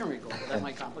goal, second read goal, but that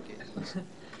might complicate it.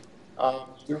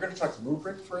 We were gonna talk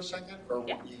rubric for a second, or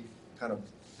Yeah. we kind of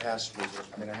passed rubric?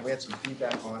 I mean, we had some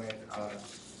feedback on it.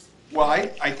 Well, I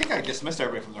think I dismissed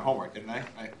everybody from their homework, didn't I?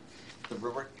 The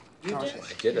rubric? You did.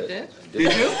 I did it.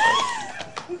 Did you?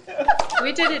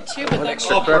 We did it too, but then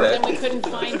extra credit. we couldn't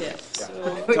find it,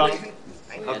 so Tom,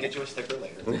 I'll get you a sticker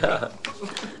later.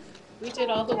 we did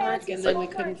all the work and then we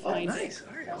couldn't find it. Nice,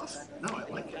 all right, awesome. No,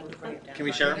 I like it. Can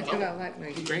we share them? You don't like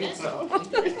me.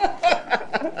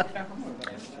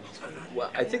 Well,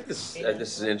 I think this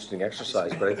is an interesting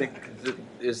exercise, but I think,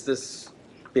 is this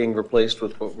being replaced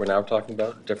with what we're now talking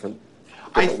about, different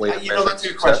way to measure That's a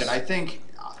good question. success? I think,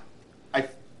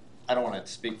 I don't want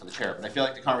to speak for the chair, but I feel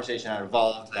like the conversation had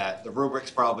evolved that the rubric's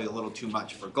probably a little too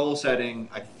much for goal setting.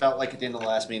 I felt like at the end of the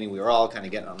last meeting, we were all kind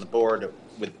of getting on the board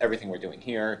with everything we're doing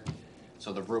here.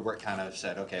 So the rubric kind of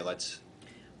said, okay, let's.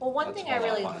 Well, one Let's thing I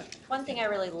follow up really, on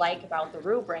it. like about the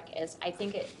rubric is I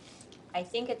think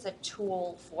it's a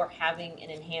tool for having an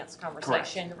enhanced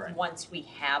conversation right. once we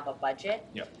have a budget.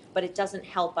 Yep. But it doesn't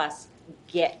help us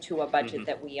get to a budget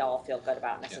that we all feel good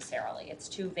about necessarily. It's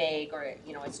too vague or,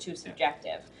 it's too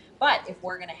subjective. But if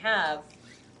we're gonna have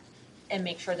and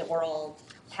make sure that we're all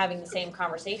having the same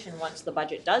conversation once the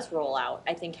budget does roll out,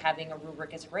 I think having a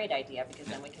rubric is a great idea because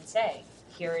then we can say,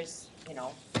 here's,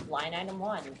 line item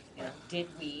 1, did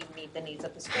we meet the needs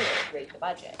of the school, rate the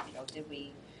budget, did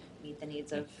we meet the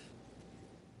needs of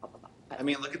blah, blah, blah. But I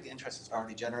mean, look at the interest it's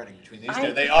already generating between these I-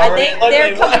 two. They I already. think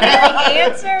they're comparing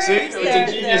answers. See, it's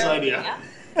a genius idea.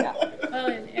 Yeah. Well,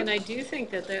 and I do think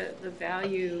that the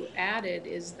value added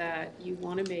is that you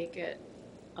want to make it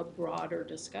a broader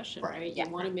discussion, Right. right? Yeah.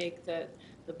 You want to make the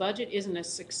budget isn't a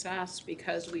success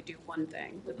because we do one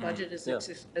thing. The budget is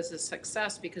a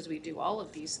success because we do all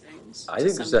of these things. I to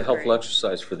think some it's a helpful degree.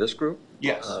 exercise for this group.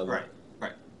 Yes, Um, right.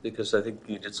 Because I think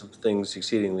you did some things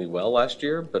exceedingly well last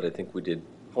year, but I think we did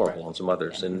horrible on some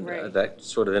others. And Right. that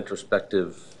sort of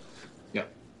introspective Yeah.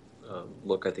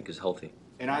 look, I think, is healthy.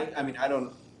 And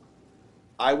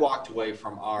I walked away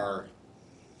from our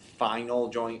final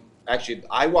joint, actually,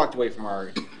 I walked away from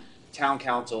our town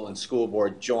council and school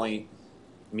board joint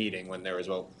meeting when there was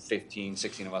about 15,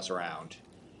 16 of us around.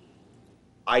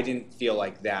 I didn't feel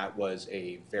like that was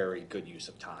a very good use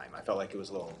of time. I felt like it was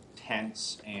a little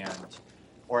tense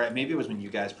or maybe it was when you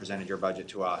guys presented your budget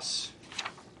to us.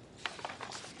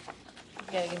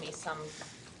 You gotta give me some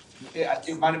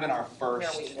It might have been our where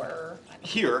first. we were.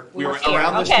 Here, we were here.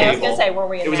 around this Okay, table. I was gonna say, were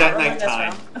we in It was that at room or this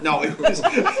nighttime. room? No, it was.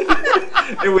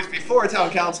 It was before a town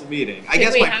council meeting. I Did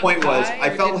guess we my have point was, pie, I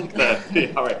or felt did- like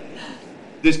yeah, all right.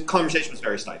 This conversation was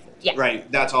very stifled. Yeah. Right.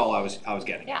 That's all I was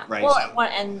getting. Yeah, At, right. well,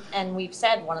 So- and we've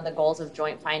said one of the goals of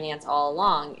joint finance all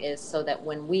along is so that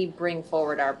when we bring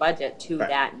forward our budget to Right.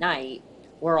 that night,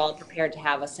 we're all prepared to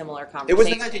have a similar it conversation. was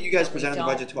the night that you guys We presented the don't-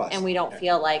 budget to us. And we don't Yeah.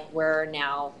 feel like we're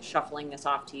now shuffling this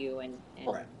off to you and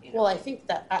Right. Well, I think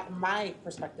that my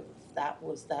perspective of that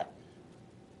was that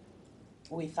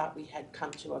we thought we had come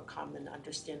to a common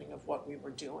understanding of what we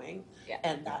were doing. Yeah.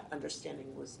 And that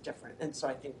understanding was different. And so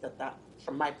I think that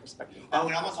from my perspective. Oh,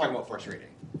 and I'm not talking about first reading.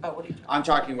 Oh, what are you talking I'm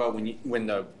talking about when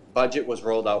the budget was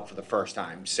rolled out for the first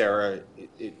time. Sarah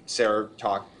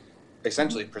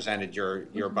essentially presented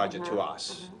your budget to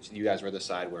us. So you guys were the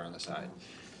side, we're on the side,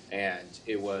 and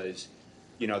it was,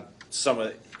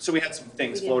 so we had some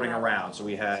things We did floating have- around. So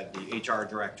we had the HR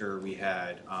director, we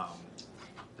had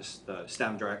the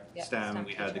STEM Yeah, STEM, STEM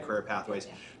we had the teacher. career pathways.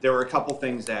 Yeah. There were a couple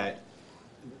things that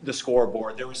the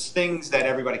scoreboard. There was things that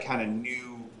everybody kind of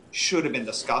knew should have been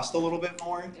discussed a little bit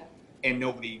more, Yeah. and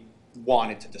nobody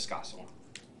wanted to discuss them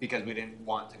because we didn't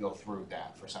want to go through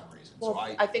that for some reason. So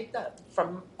Well, I think that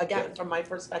from my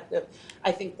perspective,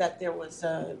 I think that there was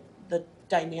the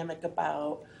dynamic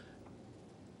about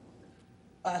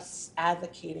us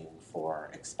advocating for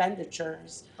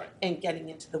expenditures Right. and getting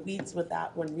into the weeds with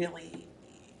that when really,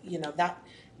 you know,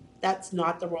 that's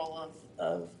not the role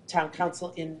of town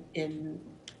council in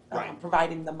Right.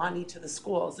 providing the money to the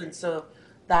schools. And so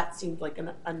that seemed like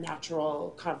a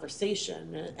natural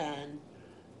conversation, and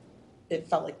it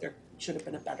felt like there should have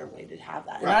been a better way to have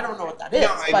that. And I don't know what that is.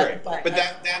 No, I agree. But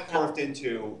that morphed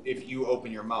into, if you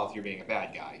open your mouth, you're being a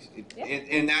bad guy.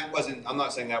 And that wasn't, I'm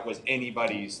not saying that was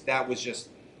anybody's, that was just,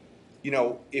 you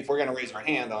know, if we're gonna raise our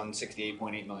hand on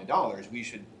 $68.8 million,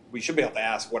 we should be able to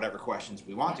ask whatever questions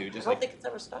we want to, I just don't like. think it's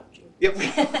ever stopped you. Yep.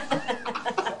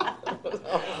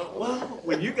 Well,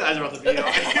 when you guys are on the video.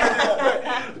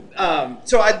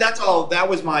 So that's all, that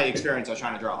was my experience I was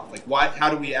trying to draw off. Like, how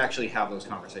do we actually have those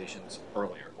conversations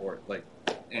earlier? Or like,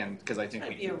 and, because I think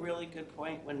Might be a really good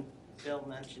point when Bill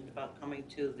mentioned about coming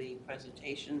to the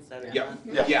presentations that are Yeah. done.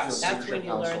 Yeah. Yes. That's when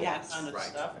you learn that Yes. kind of Right.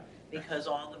 stuff, because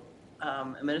all the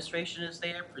administration is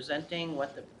there presenting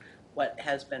what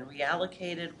has been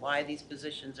reallocated, why these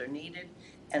positions are needed,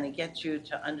 and it gets you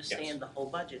to understand the whole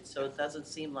budget, so it doesn't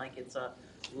seem like it's a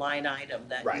line item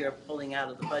that Right. you're pulling out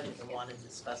of the budget and want to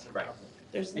discuss in Right. public.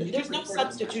 There's And you no do report on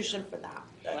substitution for that.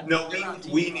 No,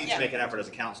 we need to make an effort as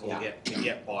a council Yeah. to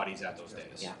get bodies at those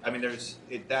days. Yeah. I mean,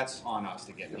 that's on us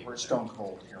to get Yeah, people. we're stone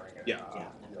cold hearing it. Yeah.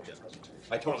 The presentation.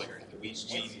 I totally agree.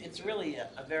 It's really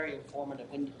a very informative,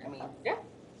 I mean, Yeah.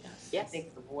 I Yes.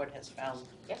 think the board has found,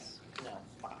 Yes. you know,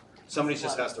 Somebody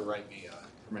just has to write me a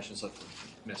permission slip to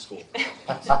miss school.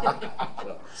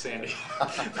 Sandy.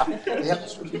 They have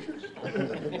this for teachers?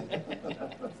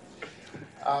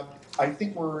 I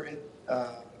think we're at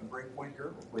a break point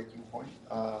here, a breaking point.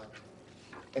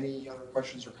 Any other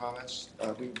questions or comments?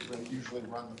 We usually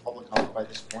run the public comment by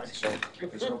this point, so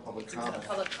there's no public comment.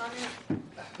 Public comment?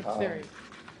 Very.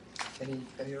 Any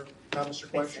other comments or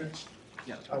questions?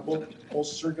 Yeah. We'll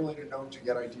circulate a note to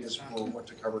get ideas for what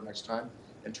to cover next time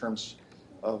in terms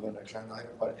of an agenda item,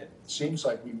 but it seems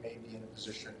like we may be in a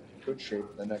position in good shape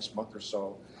in the next month or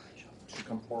so to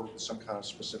come forward with some kind of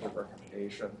specific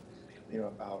recommendation,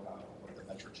 about what the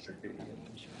metrics should be, and,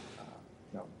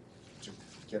 to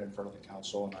get in front of the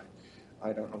council. And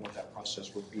I don't know what that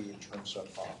process would be in terms of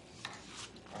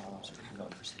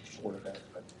Board of Ed,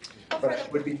 but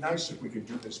it would be nice if we could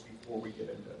do this before we get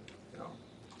into,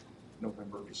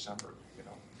 November, December,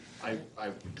 I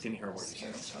didn't hear what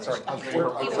you said. Sorry, I'm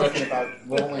talking about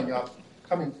rolling up,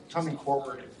 coming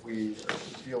forward if we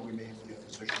feel we may be in a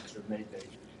position to make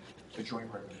a joint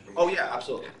recommendation. Oh, yeah,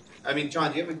 absolutely. I mean,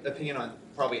 John, do you have an opinion on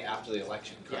probably after the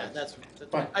election, Yeah, correct? that's,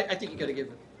 Fine. I think you gotta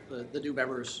give the new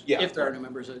members, Yeah. if there are new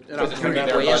members, an Because it's gonna be opportunity to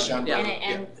their weigh in.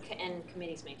 budget. Yeah. And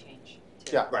committees may change.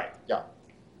 too. Yeah. Right.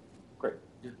 Great.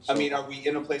 I mean, are we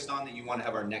in a place, Don, that you want to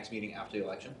have our next meeting after the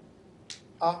election?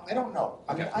 I don't know.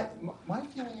 I mean, Okay. my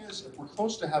feeling is if we're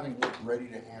close to having it ready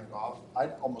to hand off,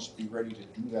 I'd almost be ready to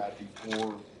do that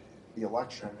before the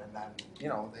election, and then,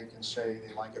 they can say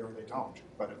they like it or they don't,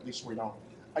 but at least we don't.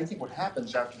 I think what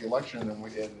happens after the election and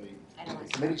the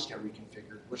committees get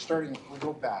reconfigured, we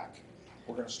go back,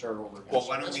 we're gonna start over again. Well,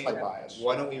 So that's my bias.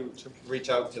 why don't we reach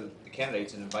out to the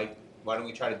candidates and why don't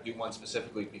we try to do one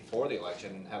specifically before the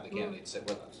election and have the candidates sit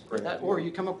with us? Great That, idea. or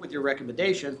you come up with your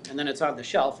recommendation, and then it's on the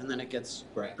shelf, and then it gets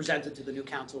Right. presented to the new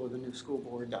council or the new school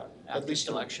board At after least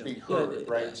the to election. be heard,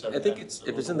 right? instead I of think having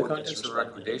if it's in the board gets context of a respected.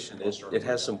 recommendation, We'll start it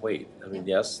has with some weight. I mean,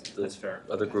 yes, the That's fair.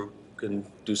 other group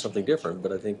can do something different,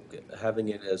 but I think having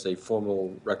it as a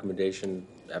formal recommendation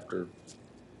after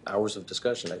hours of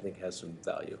discussion, I think has some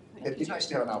value. It'd be nice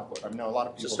to have an output. I know a lot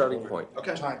of It's a people. starting devote point.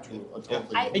 Okay. Time to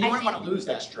totally. I- And you wouldn't wanna think- lose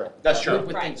that. Extra. That's true.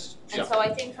 With Right. things. And so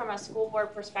I think from a school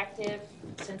board perspective,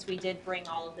 since we did bring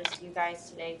all of this to you guys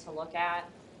today to look at,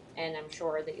 and I'm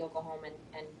sure that you'll go home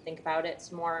and think about it,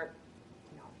 it's more,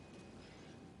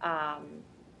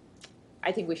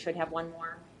 I think we should have one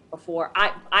more before,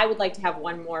 I would like to have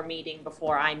one more meeting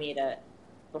before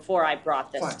I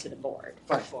brought this Fine. to the board,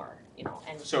 Fine. before,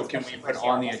 and. So can we especially put when on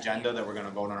Sarah the wasn't agenda here. that we're gonna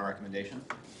vote on a recommendation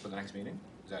for the next meeting?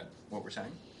 Is that what we're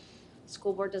saying?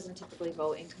 School board doesn't typically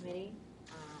vote in committee,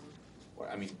 Or,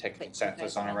 I mean, take But-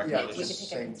 consensus on a Yeah, Yeah, recommendation? we could just take a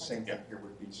same consensus. thing here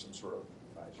would be some sort of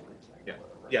advisory thing. Yeah.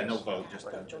 whatever. Yeah, no vote, just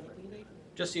Right.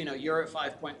 Just so you know, you're at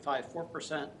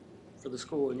 5.54% for the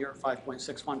school, and you're at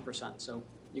 5.61%, so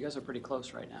you guys are pretty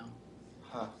close right now.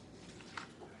 Huh.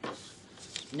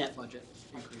 Net budget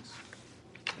increase.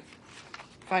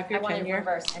 5-year, I want to 10-year,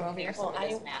 reverse 12 engineer years. some of Well,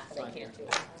 this math that I can't do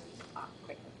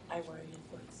quickly. I worry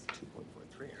it's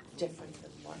 2.43. different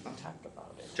than what we talked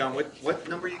about it. John, what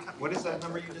number what is that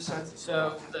number you just said?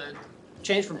 So the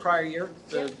change from prior year,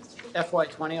 the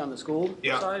FY20 on the school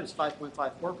Yeah. side is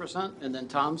 5.54%, and then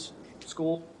Tom's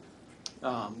school,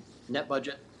 net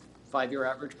budget, 5-year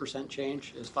average percent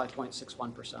change is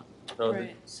 5.61%.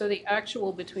 Right, so the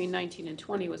actual between 19 and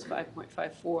 20 was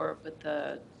 5.54, but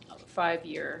the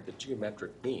 5-year The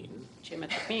geometric mean,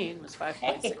 geometric mean was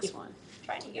 5.61.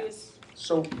 Trying to use.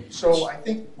 So I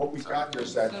think what we've got here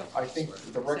is that I think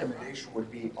the recommendation would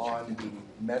be on the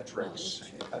metrics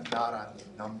and not on the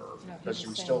number. Because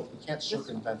we can't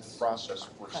circumvent the process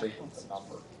if we're sake of the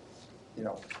number. You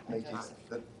know, making,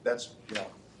 that's, you know.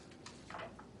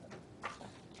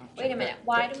 Wait a minute,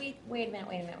 wait a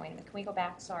minute, can we go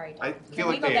back, sorry. I Can feel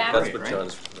we like go they back? that's agree, what right?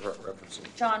 John's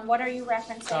referencing. John, what are you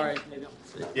referencing? Sorry, maybe.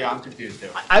 Yeah, I'm confused too.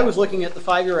 I was looking at the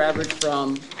 5-year average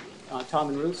from Tom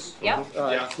and Ruth's. Yep.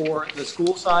 Yeah. For the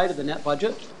school side of the net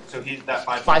budget, So he's that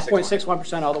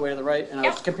 5.61% all the way to the right, and I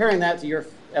was Yep. comparing that to your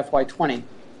FY20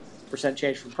 percent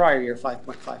change from prior year,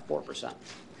 5.54%.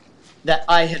 That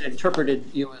I had interpreted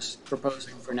you as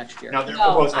proposing for next year. Now they're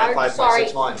No, proposing at sorry,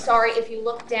 5.61. sorry, if you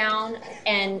look down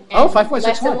and Oh, lesson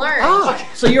 5.61. learned. Ah,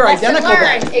 so you're Lesson identical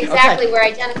then. learned, exactly, we're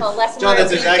identical, lesson John, learned.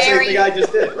 that's exactly the thing I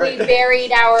just did, We right?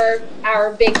 buried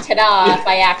our big ta-da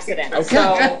by accident, Okay.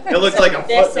 so. It looks like a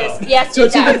This footnote. is, yes, So it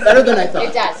it's even does. better than I thought.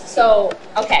 It does, so,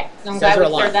 okay, I'm Guys glad are we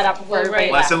aligned. cleared that up for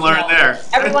everybody. Lesson learned there.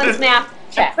 Everyone's math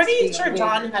I'm checks. pretty sure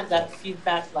John had that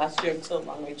feedback last year to the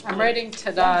long range. I'm writing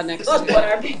ta-da next Look to what it.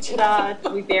 our big ta-da,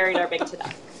 we buried our big ta-da.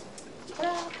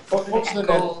 What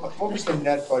was the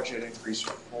net budget increase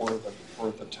for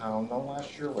the town though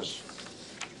last year was,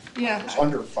 Yeah. it was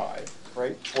under 5,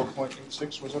 right?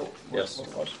 4.86 was it? Yes. What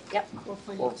it was? Yep,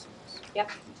 Or-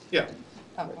 Yeah,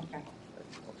 Oh, okay.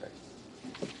 Okay.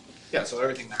 yeah, so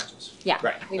everything matches. yeah.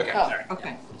 Right, we- okay, Oh, sorry.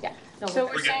 okay. No, So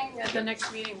we're we're saying at the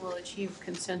next meeting, we'll achieve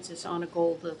consensus on a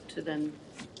goal to then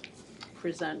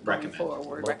present going Recommend.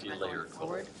 forward, recommend going Multi-layered goal.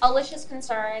 forward. Alicia's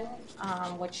concern,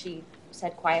 what she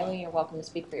said quietly, you're welcome to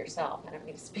speak for yourself, I don't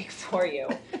need to speak for you,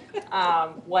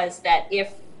 was that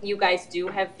if you guys do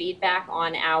have feedback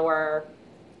on our,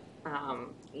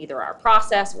 either our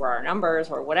process or our numbers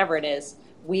or whatever it is,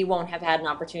 we won't have had an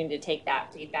opportunity to take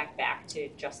that feedback back to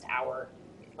just our,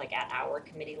 like at our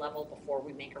committee level before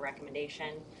we make a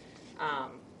recommendation.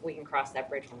 We can cross that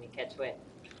bridge when we get to it.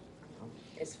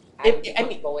 I would be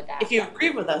comfortable with that. If you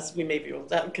agree with us, we may be able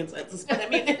to have consensus, but I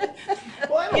mean,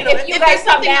 Well, you know, If you if guys there's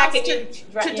come something back else and to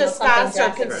you know, discuss something or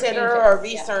drastic consider changes, or yeah.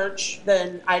 research,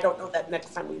 then I don't know that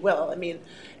next time we will. I mean,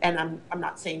 and I'm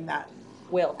not saying that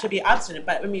Will. to be obstinate,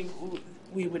 but I mean,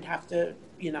 we would have to,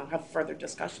 you know, have further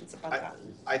discussions about that.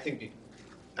 I think,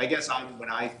 I guess when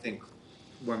I think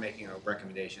we're making a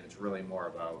recommendation, it's really more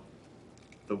about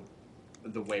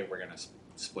the way we're gonna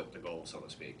split the goal, so to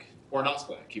speak. Or not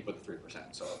split it, keep with the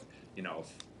 3%. So, you know,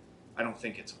 I don't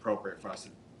think it's appropriate for us to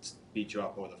beat you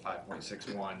up over the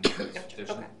 5.61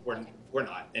 because we're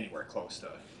not anywhere close to,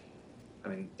 I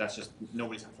mean, that's just,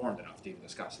 nobody's informed enough to even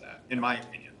discuss that, in my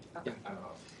opinion. Okay. I don't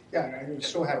know. Yeah, and we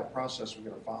still have a process we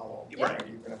gotta follow. Right.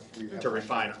 Even if we have- To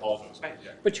refine all those. Right.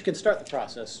 Yeah. But you can start the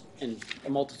process in a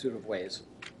multitude of ways.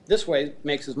 This way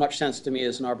makes as much sense to me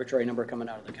as an arbitrary number coming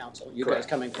out of the council. You guys Correct.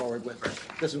 coming forward with,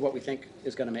 this is what we think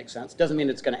is gonna make sense. Doesn't mean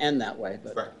it's gonna end that way,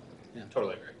 but. Right, Yeah.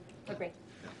 totally agree. Agreed.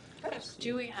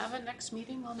 Do we have a next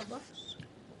meeting on the books?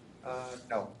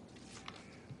 No.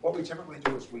 What we typically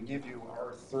do is we give you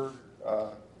our third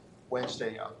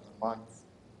Wednesday of the month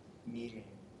meeting,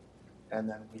 and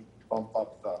then we bump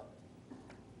up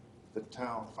the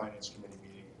town finance committee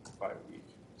meeting by a week.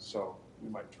 So we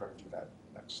might try to do that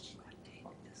next month.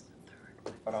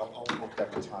 But I'll look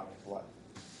at the time and what.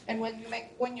 And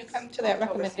when you come to that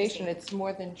recommendation, it's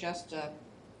more than just a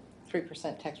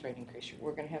 3% tax rate increase.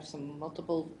 We're gonna have some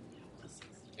multiple,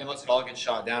 Unless it all gets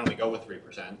shot down and we go with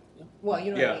 3%. well,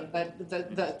 you know what I Yeah. mean, but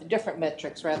the different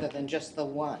metrics rather than just the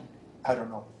one. I don't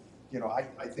know. You know,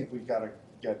 I think we've got to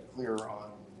get clear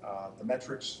on the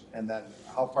metrics, and then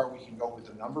how far we can go with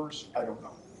the numbers, I don't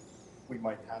know. We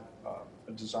might have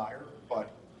a desire,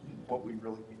 but what we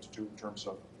really need to do in terms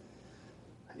of,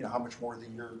 you know, how much more of the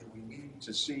year do we need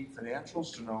to see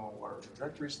financials to know what our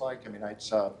trajectory's like? I mean,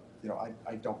 you know,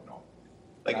 I don't know.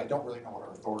 Like, I don't really know what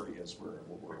our authority is. We're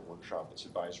a workshop, it's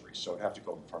advisory, so it'd have to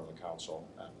go in front of the council,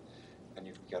 and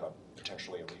you'd get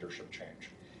potentially a leadership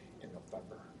change in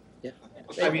November. Yeah,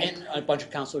 I mean- and a bunch of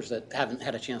counselors that haven't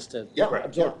had a chance to Yeah, right.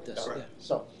 absorb this. Right. Yeah.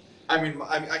 So, I mean,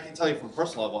 I can tell you from a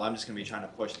personal level, I'm just gonna be trying to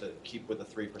push to keep with the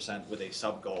 3% with a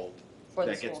sub-goal For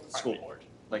the that gets school the school department. board.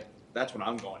 Like, that's what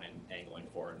I'm going and angling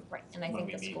for. Right, and I when think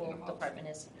we the meet in school a month. department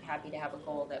is happy to have a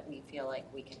goal that we feel like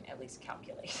we can at least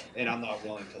calculate. And I'm not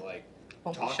willing to like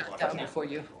Won't be talk shut about down it. before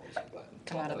you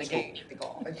come out of the gate with the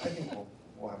goal. I think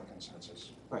we'll have a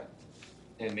consensus. Right.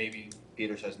 And maybe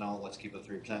Peter says, no, let's keep it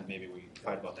 3%, maybe we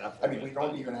fight about that. I mean, we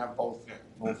don't even have both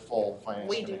full finance.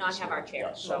 We do not committees have our here.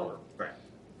 chairs, Yeah, no. Right.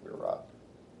 We're,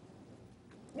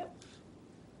 Yep.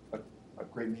 a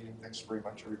great meeting. Thanks very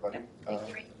much, everybody. Thank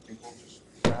you. I think we'll just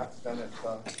wrap then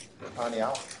at, on the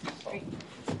hour. So, Great.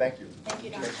 thank you. Thank you,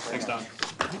 Don. Thanks very Thanks,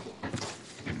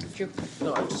 much. Don.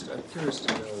 No, I'm curious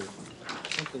to know,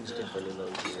 something's different in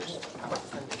those years.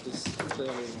 This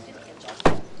clearly